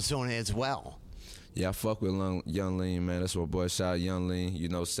Arizona as well. Yeah, I fuck with Young Lean, man. That's my boy. Shout out Young Lean. You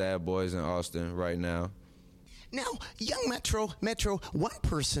know, Sad Boys in Austin right now. Now, Young Metro, one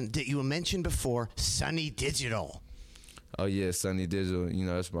person that you mentioned before, Sunny Digital. Oh, yeah, Sunny Digital. You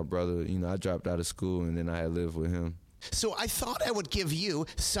know, that's my brother. You know, I dropped out of school, and then I had lived with him. So I thought I would give you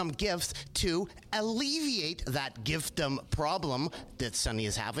some gifts to alleviate that gift problem that Sunny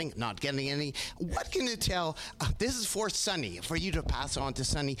is having, not getting any. What can you tell? This is for Sunny, for you to pass on to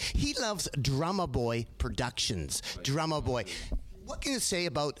Sunny. He loves Drumma Boy Productions. Drumma Boy. What can you say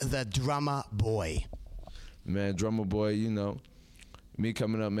about the Drumma Boy? Man, Drumma Boy, you know, me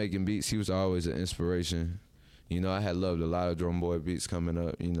coming up making beats, he was always an inspiration. You know, I had loved a lot of Drumma Boy beats coming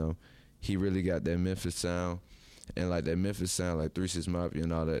up, you know. He really got that Memphis sound. And like that Memphis sound, like 3 6 Mafia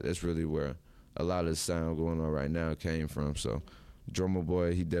and all that, that's really where a lot of the sound going on right now came from. So Drumma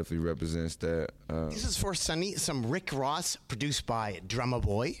Boy, he definitely represents that. This is for Sunny, some Rick Ross produced by Drumma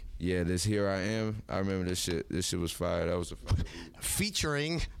Boy. Yeah, this Here I Am. I remember this shit. This shit was fire. That was a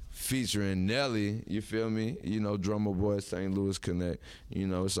Featuring Nelly, you feel me? You know, Drumma Boy, St. Louis Connect. You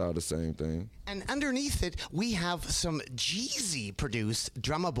know, it's all the same thing. And underneath it, we have some Jeezy-produced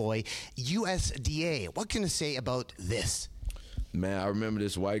Drumma Boy USDA. What can you say about this? Man, I remember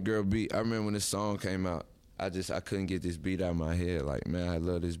this White Girl beat. I remember when this song came out. I couldn't get this beat out of my head. Like, man, I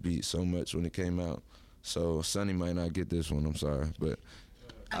love this beat so much when it came out. So Sonny might not get this one, I'm sorry. But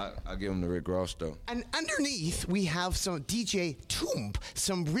I give him the Rick Ross though. And underneath, we have some DJ Toomp,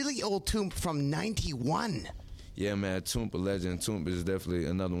 some really old Toomp from 91. Yeah, man, Toomp a legend. Toomp is definitely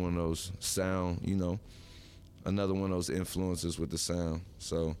another one of those sound, you know, another one of those influences with the sound.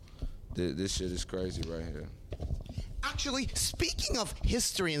 So this shit is crazy right here. Actually, speaking of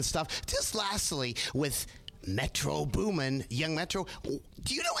history and stuff, just lastly, with Metro Boomin, Young Metro,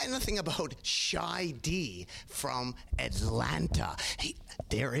 do you know anything about Shy D from Atlanta? Hey,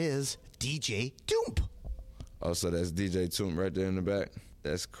 there is DJ Toomp. Oh, so that's DJ Toomp right there in the back?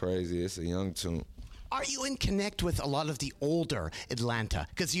 That's crazy. It's a young Toomp. Are you in connect with a lot of the older Atlanta?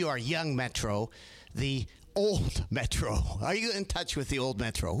 Because you are Young Metro, the old Metro. Are you in touch with the old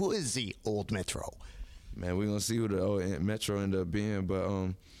Metro? Who is the old Metro? Man, we're going to see who the old Metro end up being. But,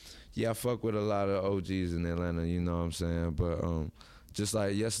 yeah, I fuck with a lot of OGs in Atlanta, you know what I'm saying? But just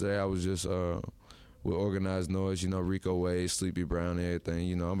like yesterday, I was just with Organized Noise, you know, Rico Wade, Sleepy Brown, and everything.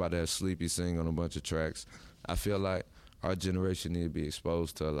 You know, I'm about to have Sleepy sing on a bunch of tracks. I feel like our generation need to be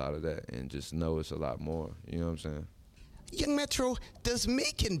exposed to a lot of that and just know it's a lot more, you know what I'm saying? Young Metro, does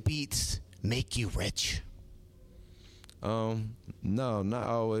making beats make you rich? No, not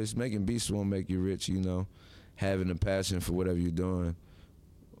always. Making beats won't make you rich, you know. Having a passion for whatever you're doing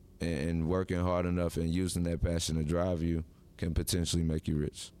and working hard enough and using that passion to drive you can potentially make you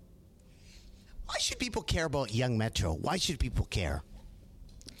rich. Why should people care about Young Metro? Why should people care?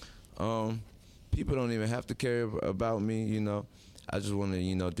 People don't even have to care about me, you know. I just want to,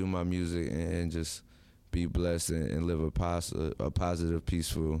 you know, do my music and just be blessed and live a positive,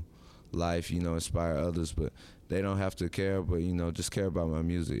 peaceful life, you know, inspire others. But they don't have to care, but, you know, just care about my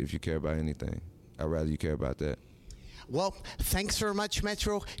music if you care about anything. I'd rather you care about that. Well, thanks very much,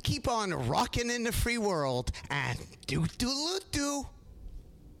 Metro. Keep on rocking in the free world and do-do-lo-do.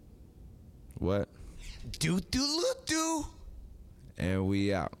 What? Do-do-lo-do. And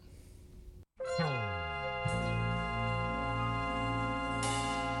we out.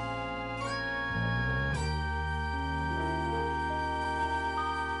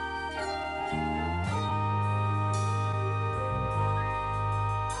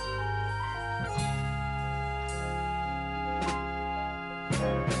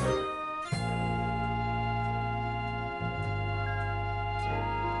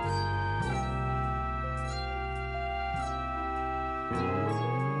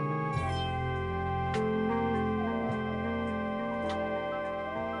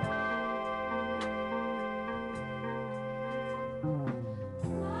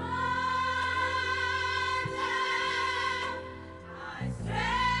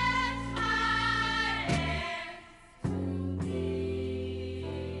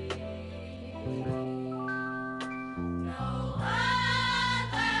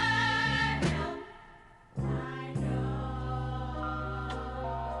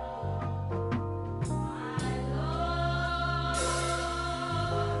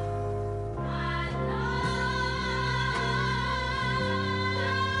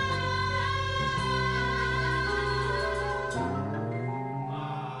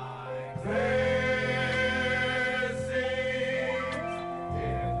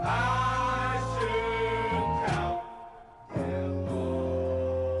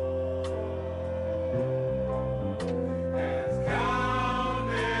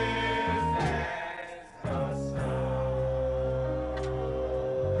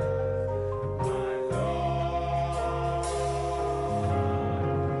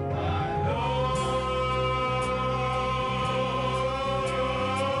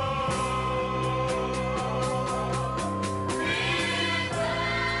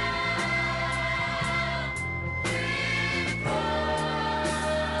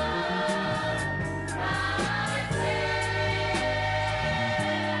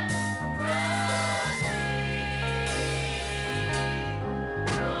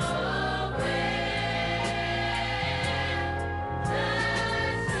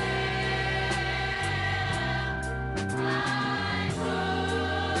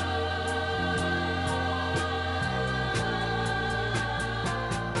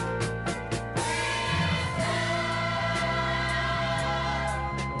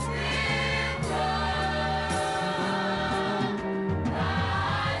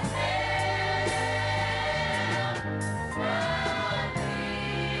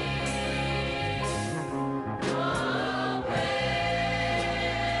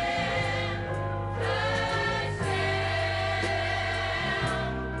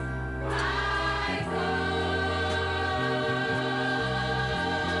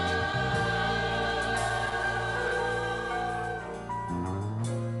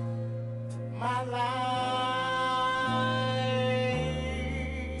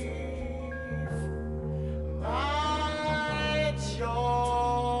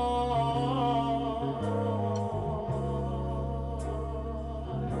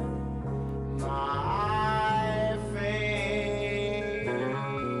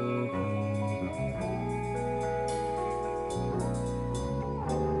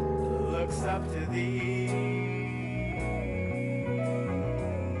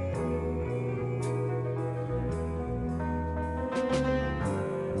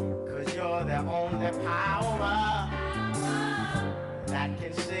 the only power that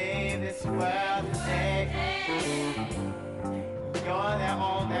can save this world today. You're the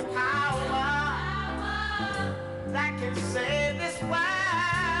only power that can save this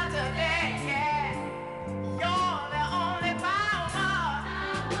world today. Yeah. You're the only power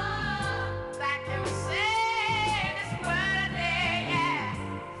that can save this world today. Yeah.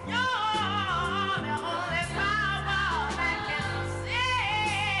 You're the only power that can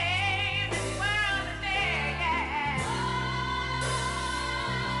save this world today. Yeah.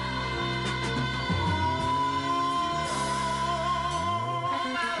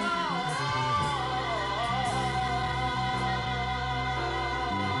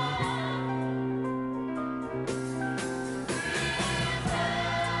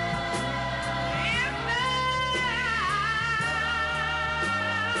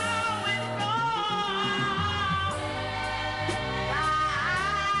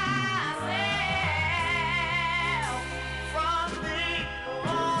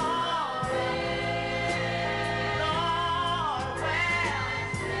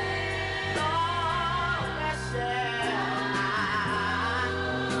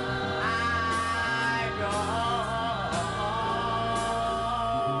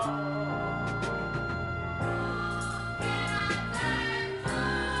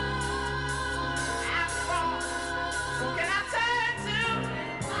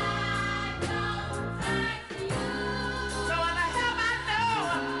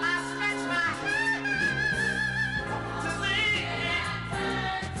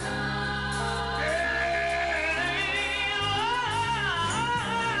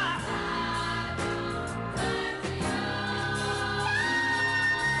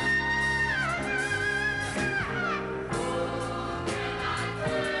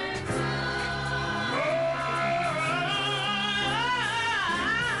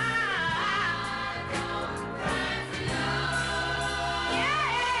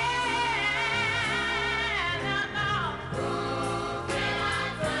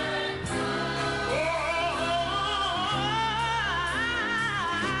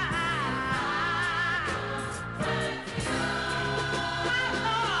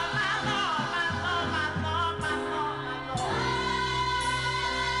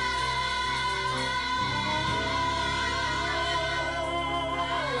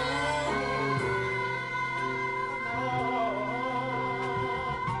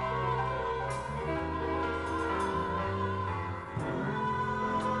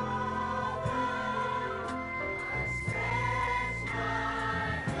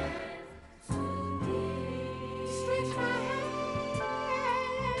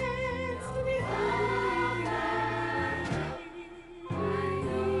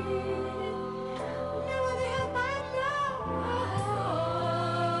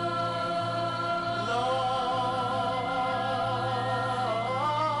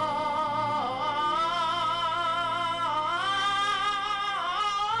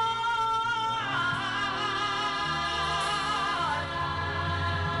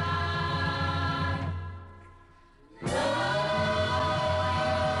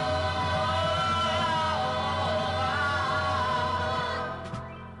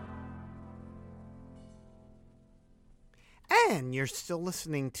 And you're still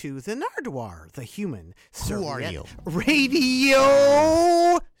listening to the Nardwuar, the Human Who are Serviette you?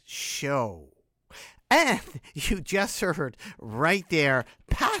 Radio Show. And you just heard right there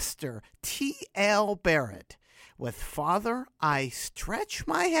Pastor T.L. Barrett with Father, I Stretch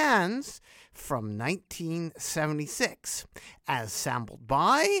My Hands from 1976, as sampled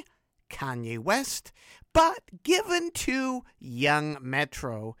by Kanye West, but given to Young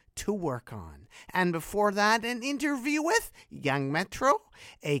Metro to work on. And before that, an interview with Young Metro,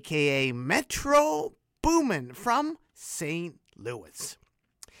 a.k.a. Metro Boomin from St. Louis.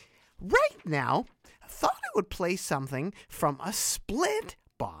 Right now, I thought I would play something from a split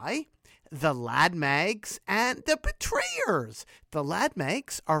by the Lad Mags and the Betrayers. The Lad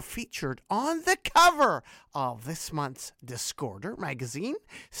Mags are featured on the cover of this month's Discorder magazine,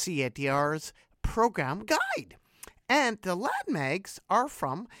 CATR's program guide. And the Lad Mags are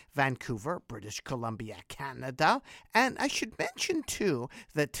from Vancouver, British Columbia, Canada. And I should mention, too,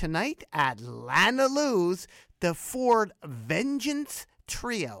 that tonight at Lana Lou's, the Ford Vengeance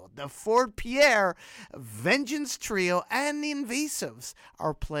Trio, the Ford Pierre Vengeance Trio and the Invasives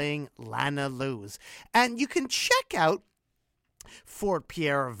are playing Lana Lou's. And you can check out Fort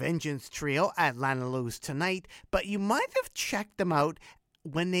Pierre Vengeance Trio at Lana Lou's tonight, but you might have checked them out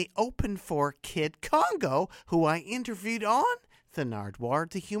when they opened for Kid Congo, who I interviewed on the Nardwuar,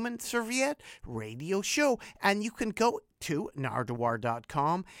 the Human Serviette radio show. And you can go to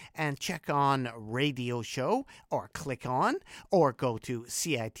Nardwuar.com and check on radio show, or click on, or go to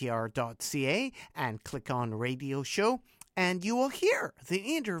CITR.ca and click on radio show, and you will hear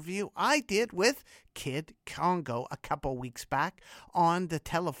the interview I did with Kid Congo a couple weeks back on the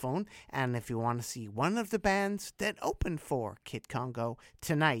telephone. And if you want to see one of the bands that opened for Kid Congo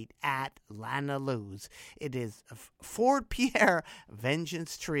tonight at Lana Lou's, it is Ford Pierre,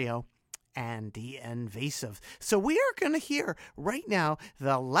 Vengeance Trio, and The Invasive. So we are going to hear right now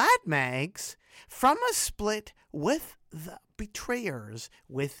the Lad Mags from a split with the Betrayers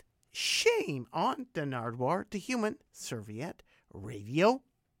with Shame on the Nardwuar, the Human Serviette Radio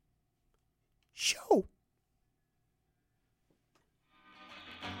Show.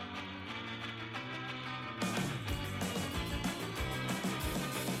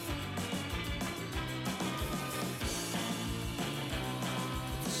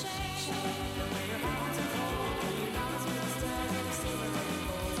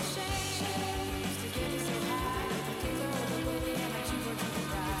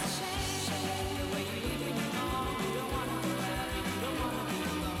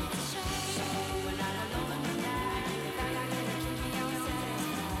 When I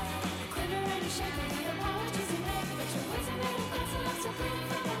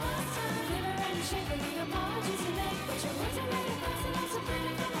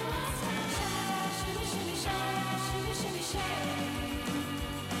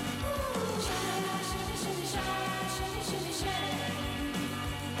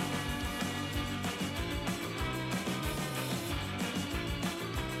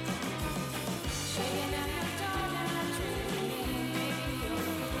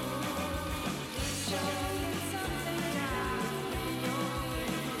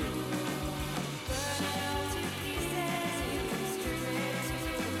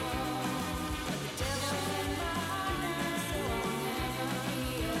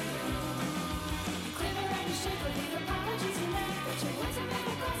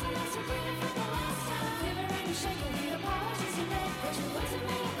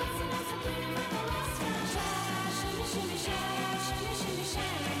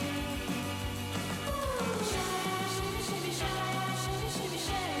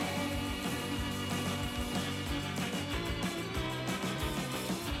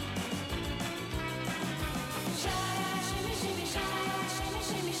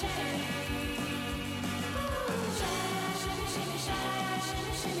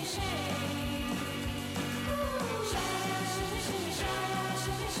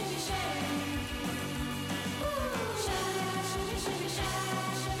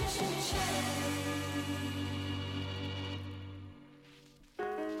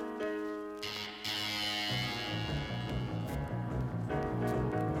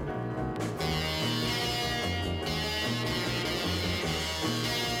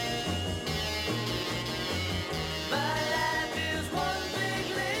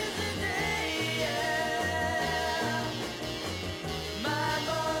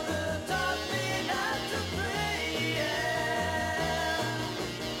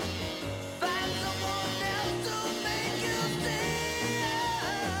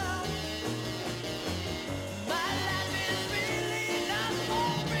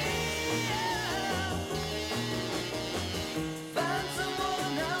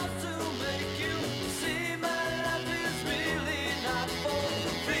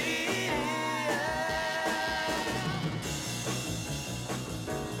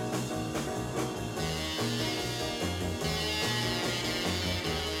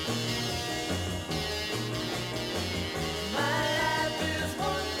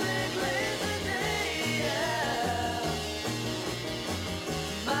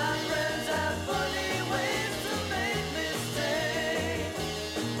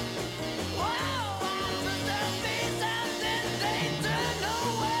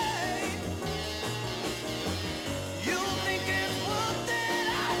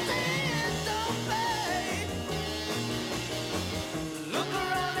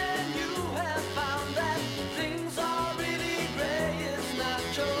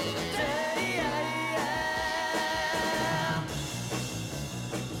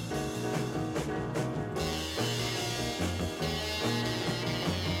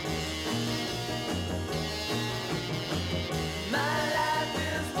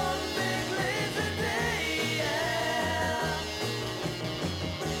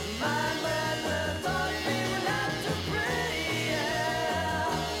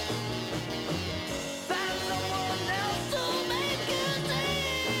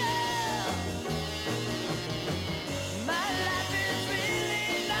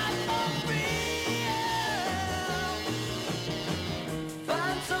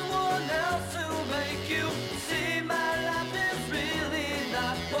someone else to make you see my life is really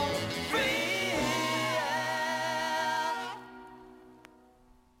not for free.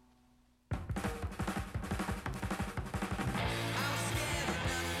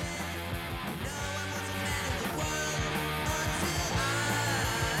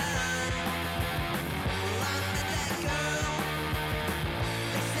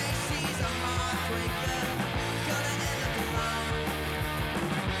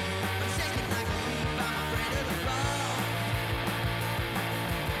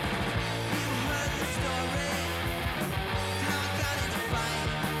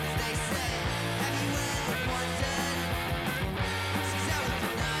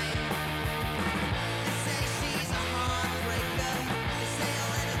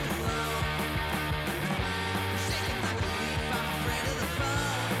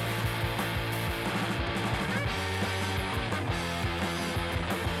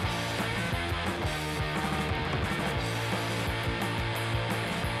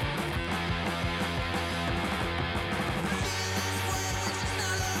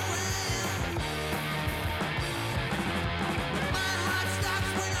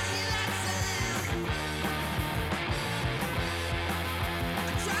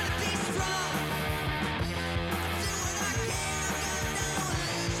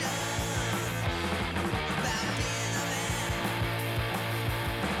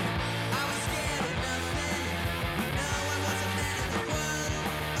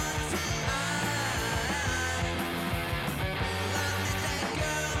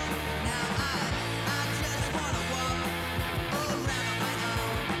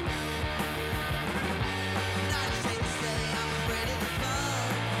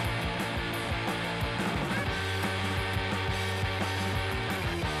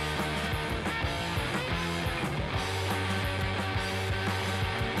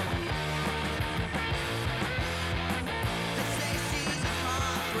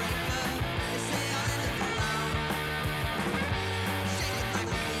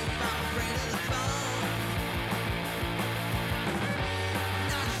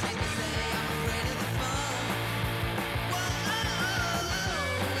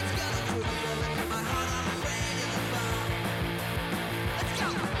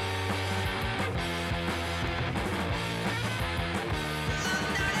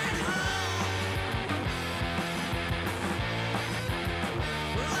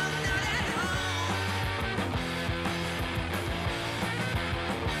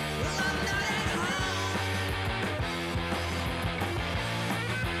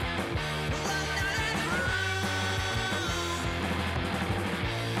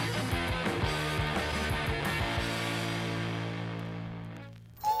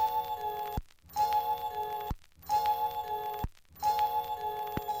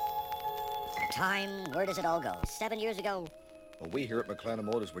 Time, where does it all go? 7 years ago? Well, we here at McLennan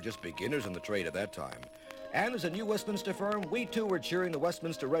Motors were just beginners in the trade at that time. And as a new Westminster firm, we too were cheering the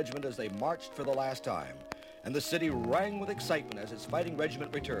Westminster Regiment as they marched for the last time. And the city rang with excitement as its fighting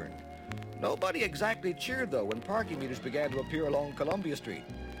regiment returned. Nobody exactly cheered, though, when parking meters began to appear along Columbia Street.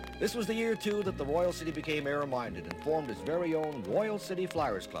 This was the year, too, that the Royal City became air-minded and formed its very own Royal City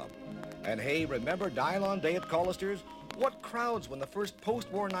Flyers Club. And hey, remember Nylon Day at Collister's? What crowds when the first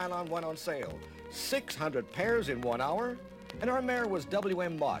post-war nylon went on sale. 600 pairs in 1 hour. And our mayor was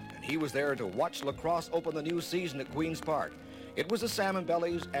W.M. Mott, and he was there to watch lacrosse open the new season at Queen's Park. It was the Salmon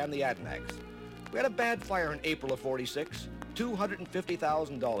Bellies and the Adanacs. We had a bad fire in April of '46,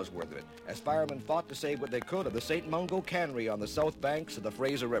 $250,000 worth of it, as firemen fought to save what they could of the St. Mungo Cannery on the south banks of the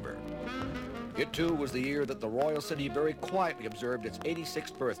Fraser River. It, too, was the year that the Royal City very quietly observed its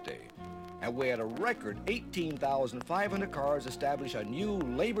 86th birthday. And we had a record 18,500 cars establish a new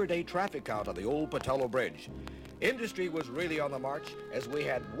Labor Day traffic count on the old Patello Bridge. Industry was really on the march as we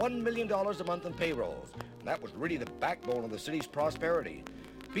had $1 million a month in payrolls. And that was really the backbone of the city's prosperity.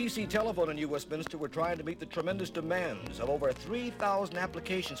 PC Telephone in New Westminster were trying to meet the tremendous demands of over 3,000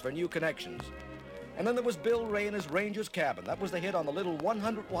 applications for new connections. And then there was Bill Ray in his Ranger's cabin. That was the hit on the little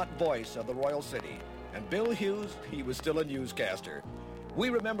 100-watt voice of the Royal City. And Bill Hughes, he was still a newscaster. We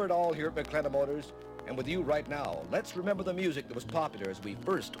remember it all here at McLennan Motors. And with you right now, let's remember the music that was popular as we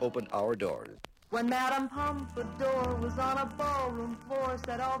first opened our doors. When Madame Pompadour was on a ballroom floor,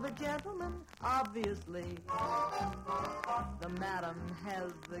 said all the gentlemen, obviously, the Madame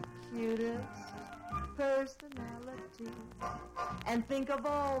has the cutest personality. And think of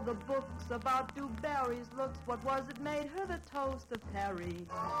all the books about Du Barry's looks. What was it made her the toast of Paris?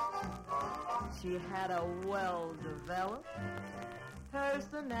 She had a well-developed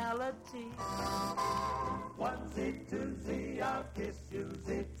personality. 1Z, 2Z, I'll kiss you.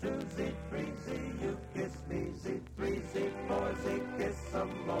 Z, 2Z, 3Z, you kiss me. Z, 3Z, 4Z, kiss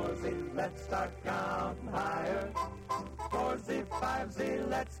some more. Z, let's start counting higher. 4Z, 5Z,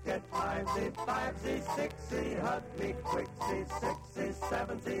 let's get 5Z, 5Z, 6Z, hug me quick. Z, 6Z,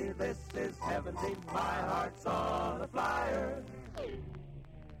 7Z, this is heaven. Z, my heart's on a flyer.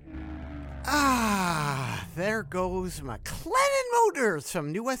 Ah, there goes McLennan Motors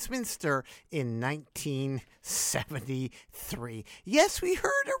from New Westminster in 1973. Yes, we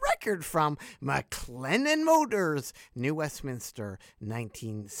heard a record from McLennan Motors, New Westminster,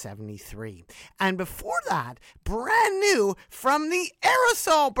 1973. And before that, brand new from the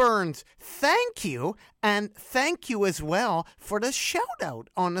Aerosol Burns. Thank you, and thank you as well for the shout out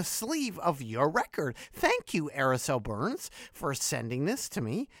on the sleeve of your record. Thank you, Aerosol Burns, for sending this to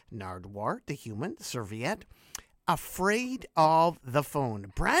me. Nardwuar, the human serviette. Afraid of the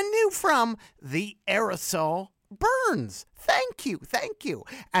Phone. Brand new from the Aerosol Burns. Thank you, thank you.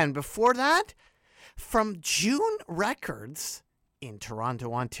 And before that, from June Records in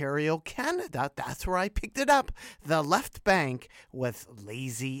Toronto, Ontario, Canada, that's where I picked it up, The Left Bank with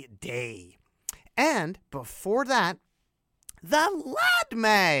Lazy Day. And before that, the Lad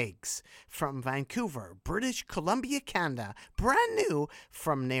Mags from Vancouver, British Columbia, Canada, brand new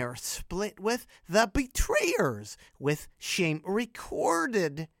from their split with The Betrayers with Shame,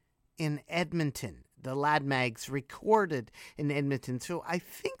 recorded in Edmonton. The Lad Mags recorded in Edmonton, so I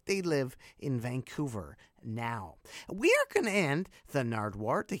think they live in Vancouver now. We are going to end the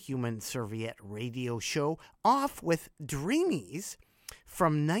Nardwuar, the Human Serviette radio show, off with Dreamies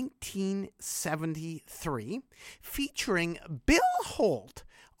from 1973, featuring Bill Holt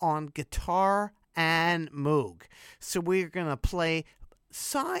on guitar and Moog. So we're going to play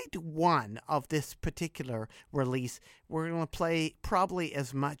side one of this particular release. We're going to play probably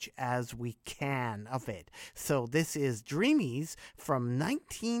as much as we can of it. So this is Dreamies from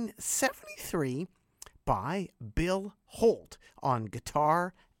 1973 by Bill Holt on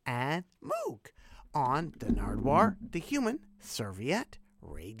guitar and Moog on the Nardwuar, the Human Serviette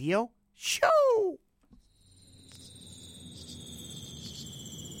radio show.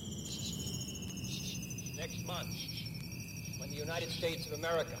 Next month, when the United States of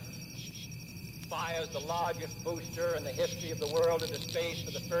America fires the largest booster in the history of the world into space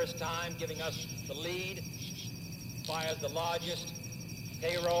for the first time, giving us the lead, fires the largest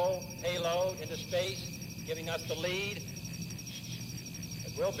payload into space, giving us the lead.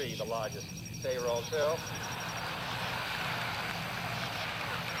 It will be the largest payroll, too.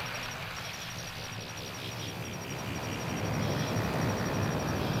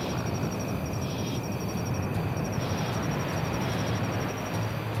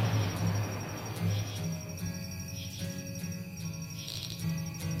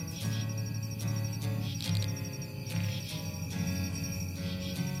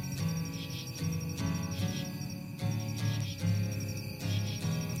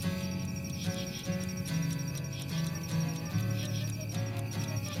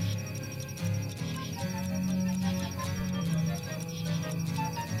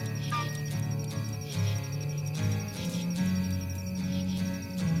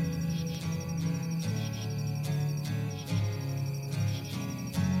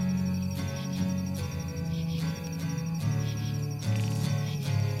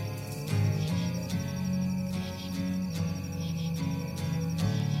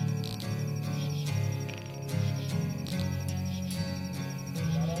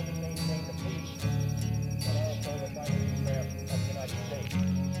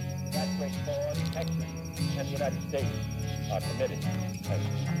 United States are committed.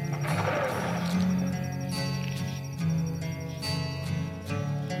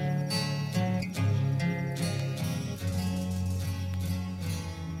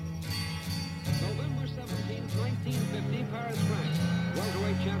 November 17th, 1950, Paris, France.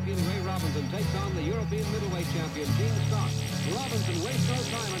 Welterweight champion Ray Robinson takes on the European middleweight champion Gene Stock. Robinson wastes no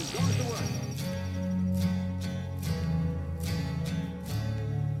time and goes to work.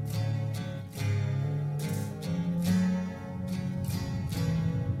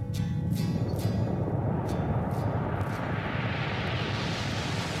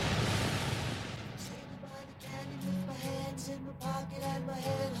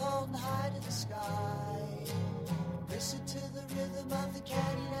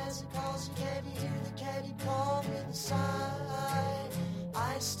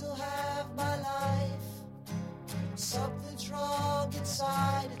 I still have my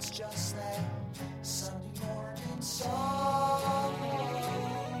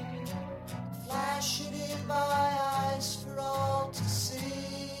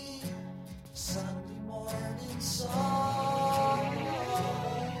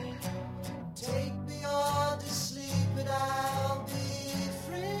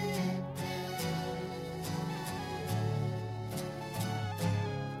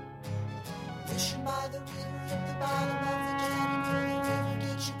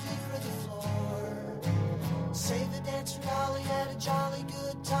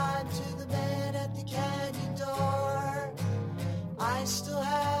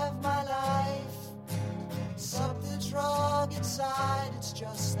inside, it's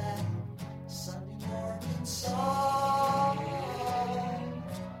just that Sunday morning song,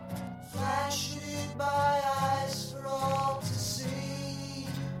 flashing by eyes for all to see.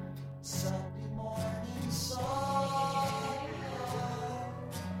 Sunday morning song,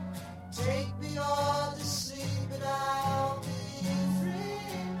 take me on to sleep and I'll be free.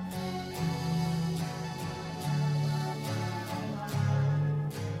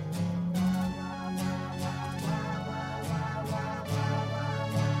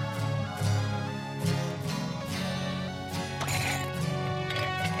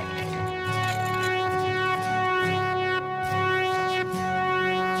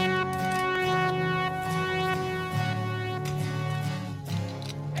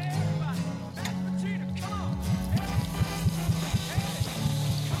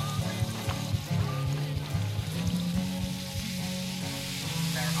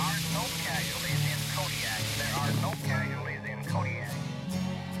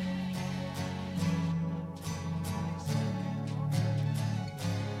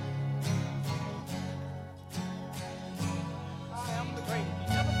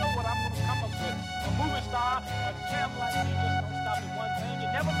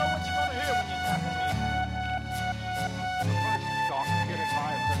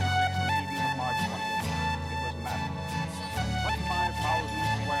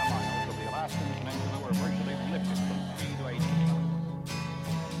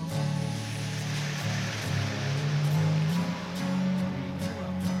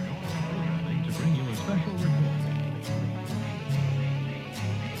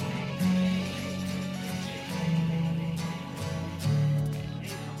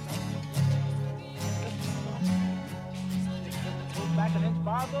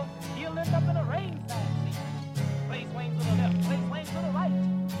 He'll end up in a rain fancy. Play swing to the left, play swing to the right.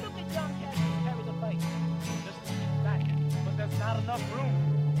 Look at young cats who carry the fight. Just keep back, but there's not enough room.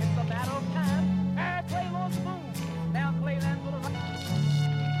 It's a matter of time. And Clay lost the boom. Now Clay lands to the right.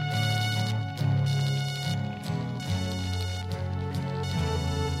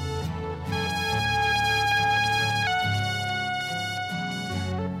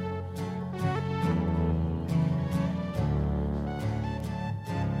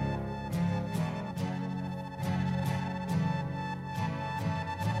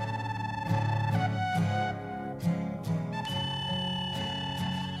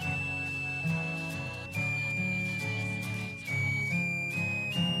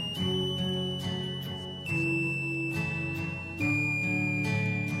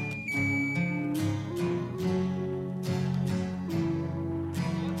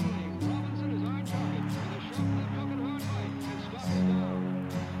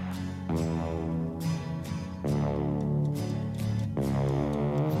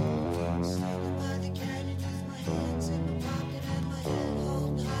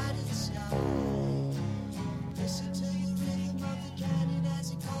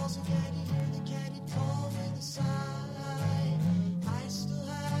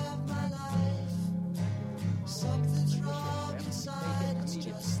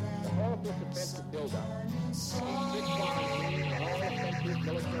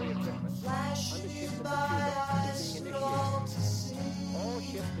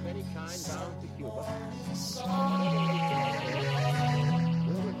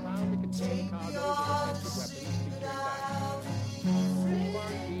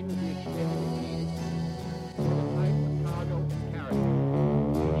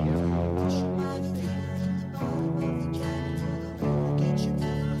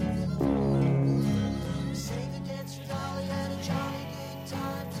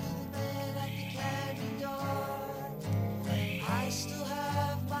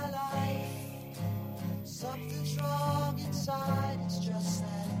 Something's wrong.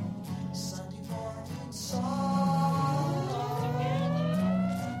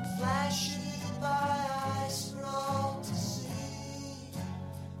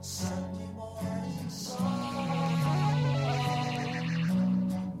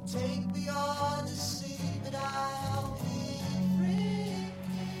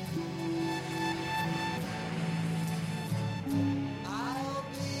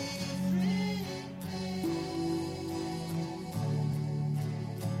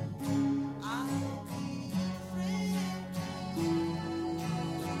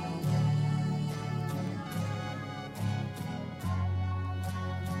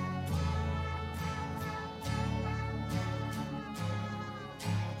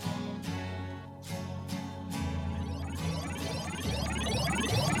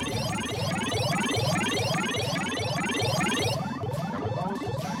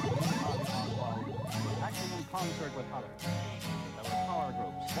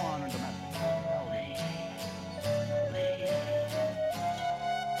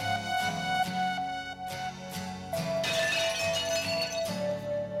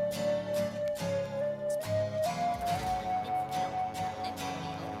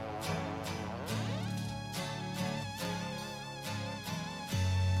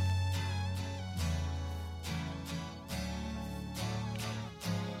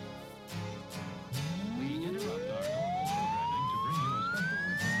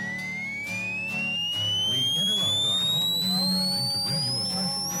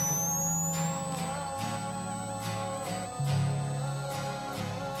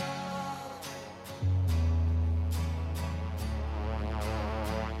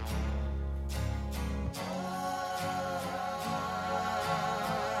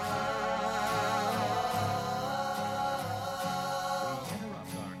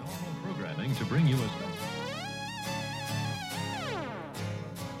 bring you a special.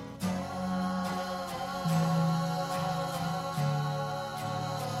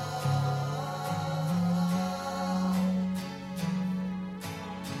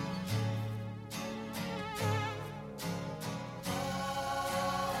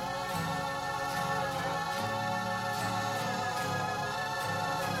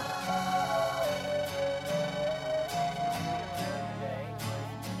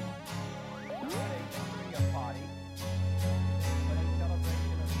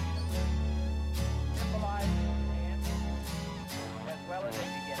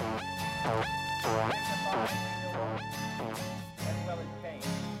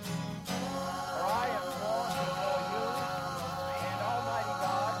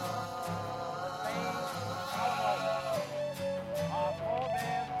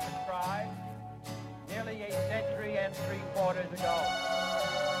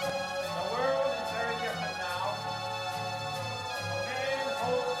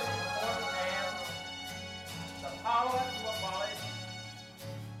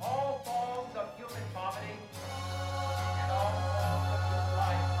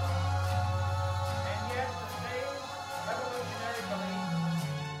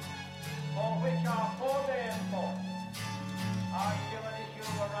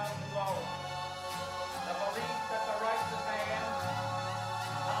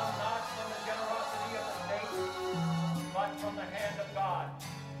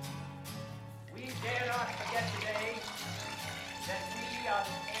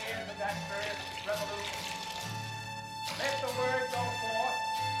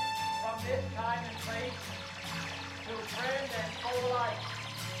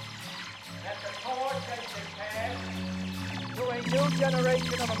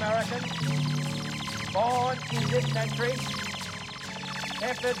 Generation of Americans born in this century,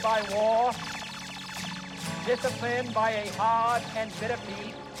 tempted by war, disciplined by a hard and bitter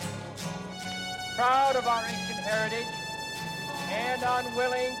peace, proud of our ancient heritage, and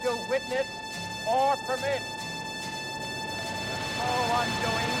unwilling to witness or permit the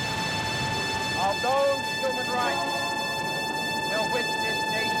undoing of those human rights to which this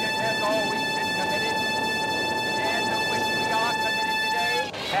nation has always been committed, and to which we are committed today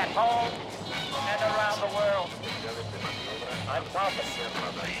at home and around the world. I'm confident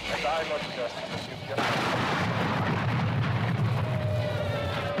as I look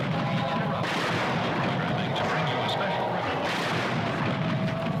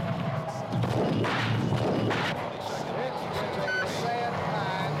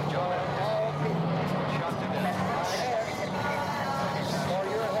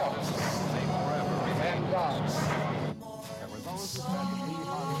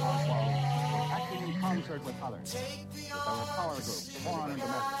with others, with our power groups, foreign and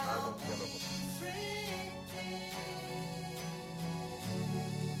domestic. I'll be free.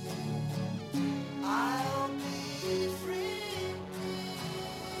 I'll be free.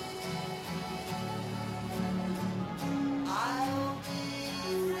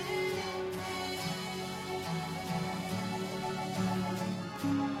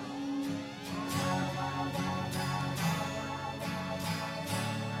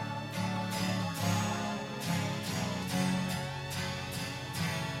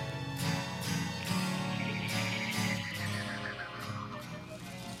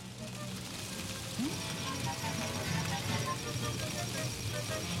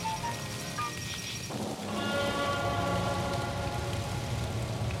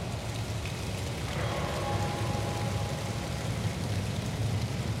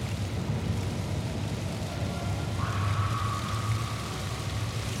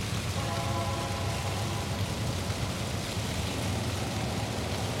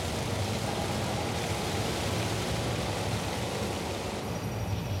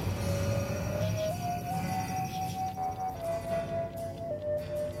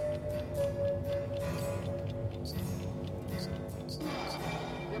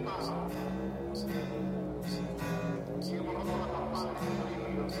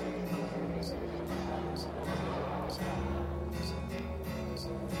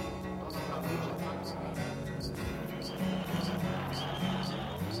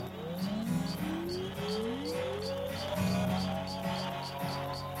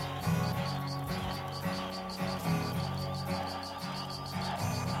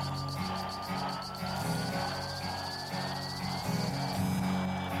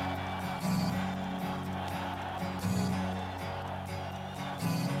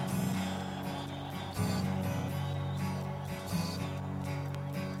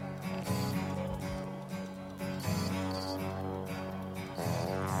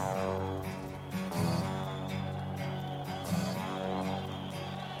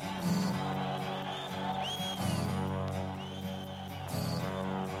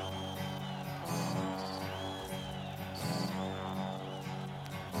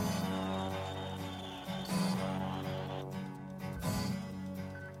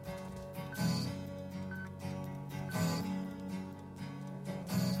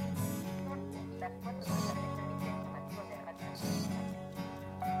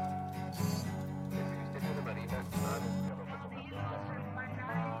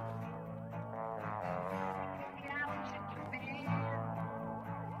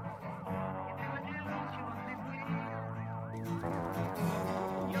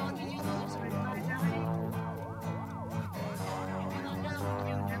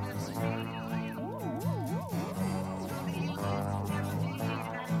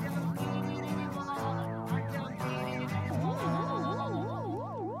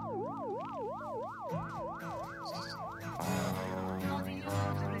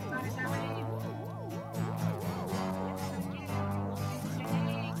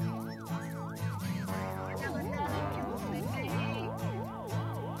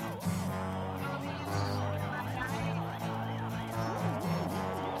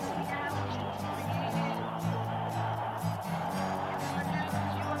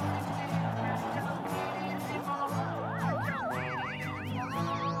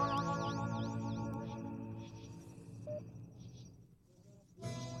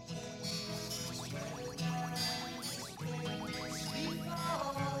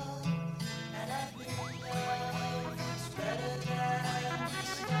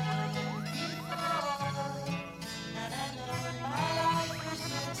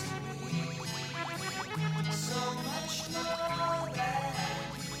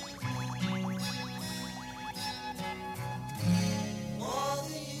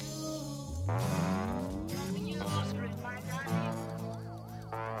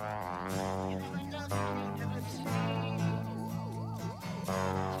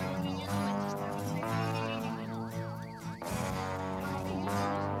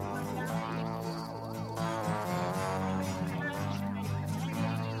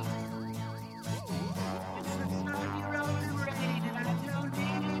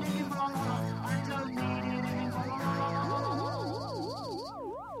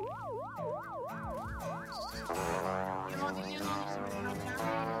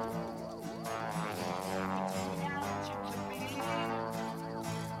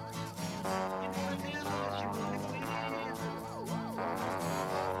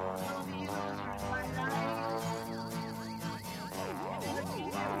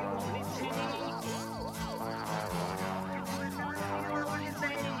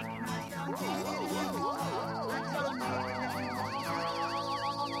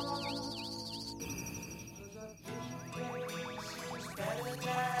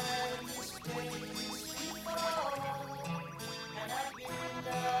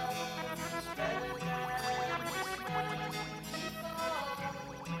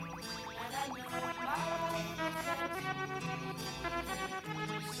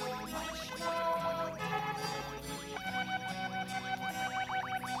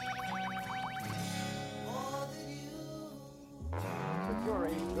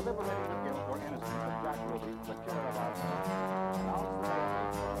 liberating the guilt or innocence of Jack Ruby, the killer of our town. Announce the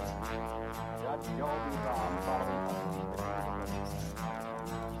verdict. Judge Joe B. Brown following up.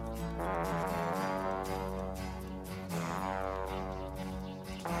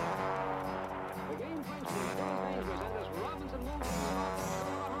 The game Princeton stays dangerous, and as Robinson moves to the top,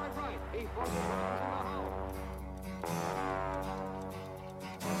 through a hard right, he forces Robinson to home.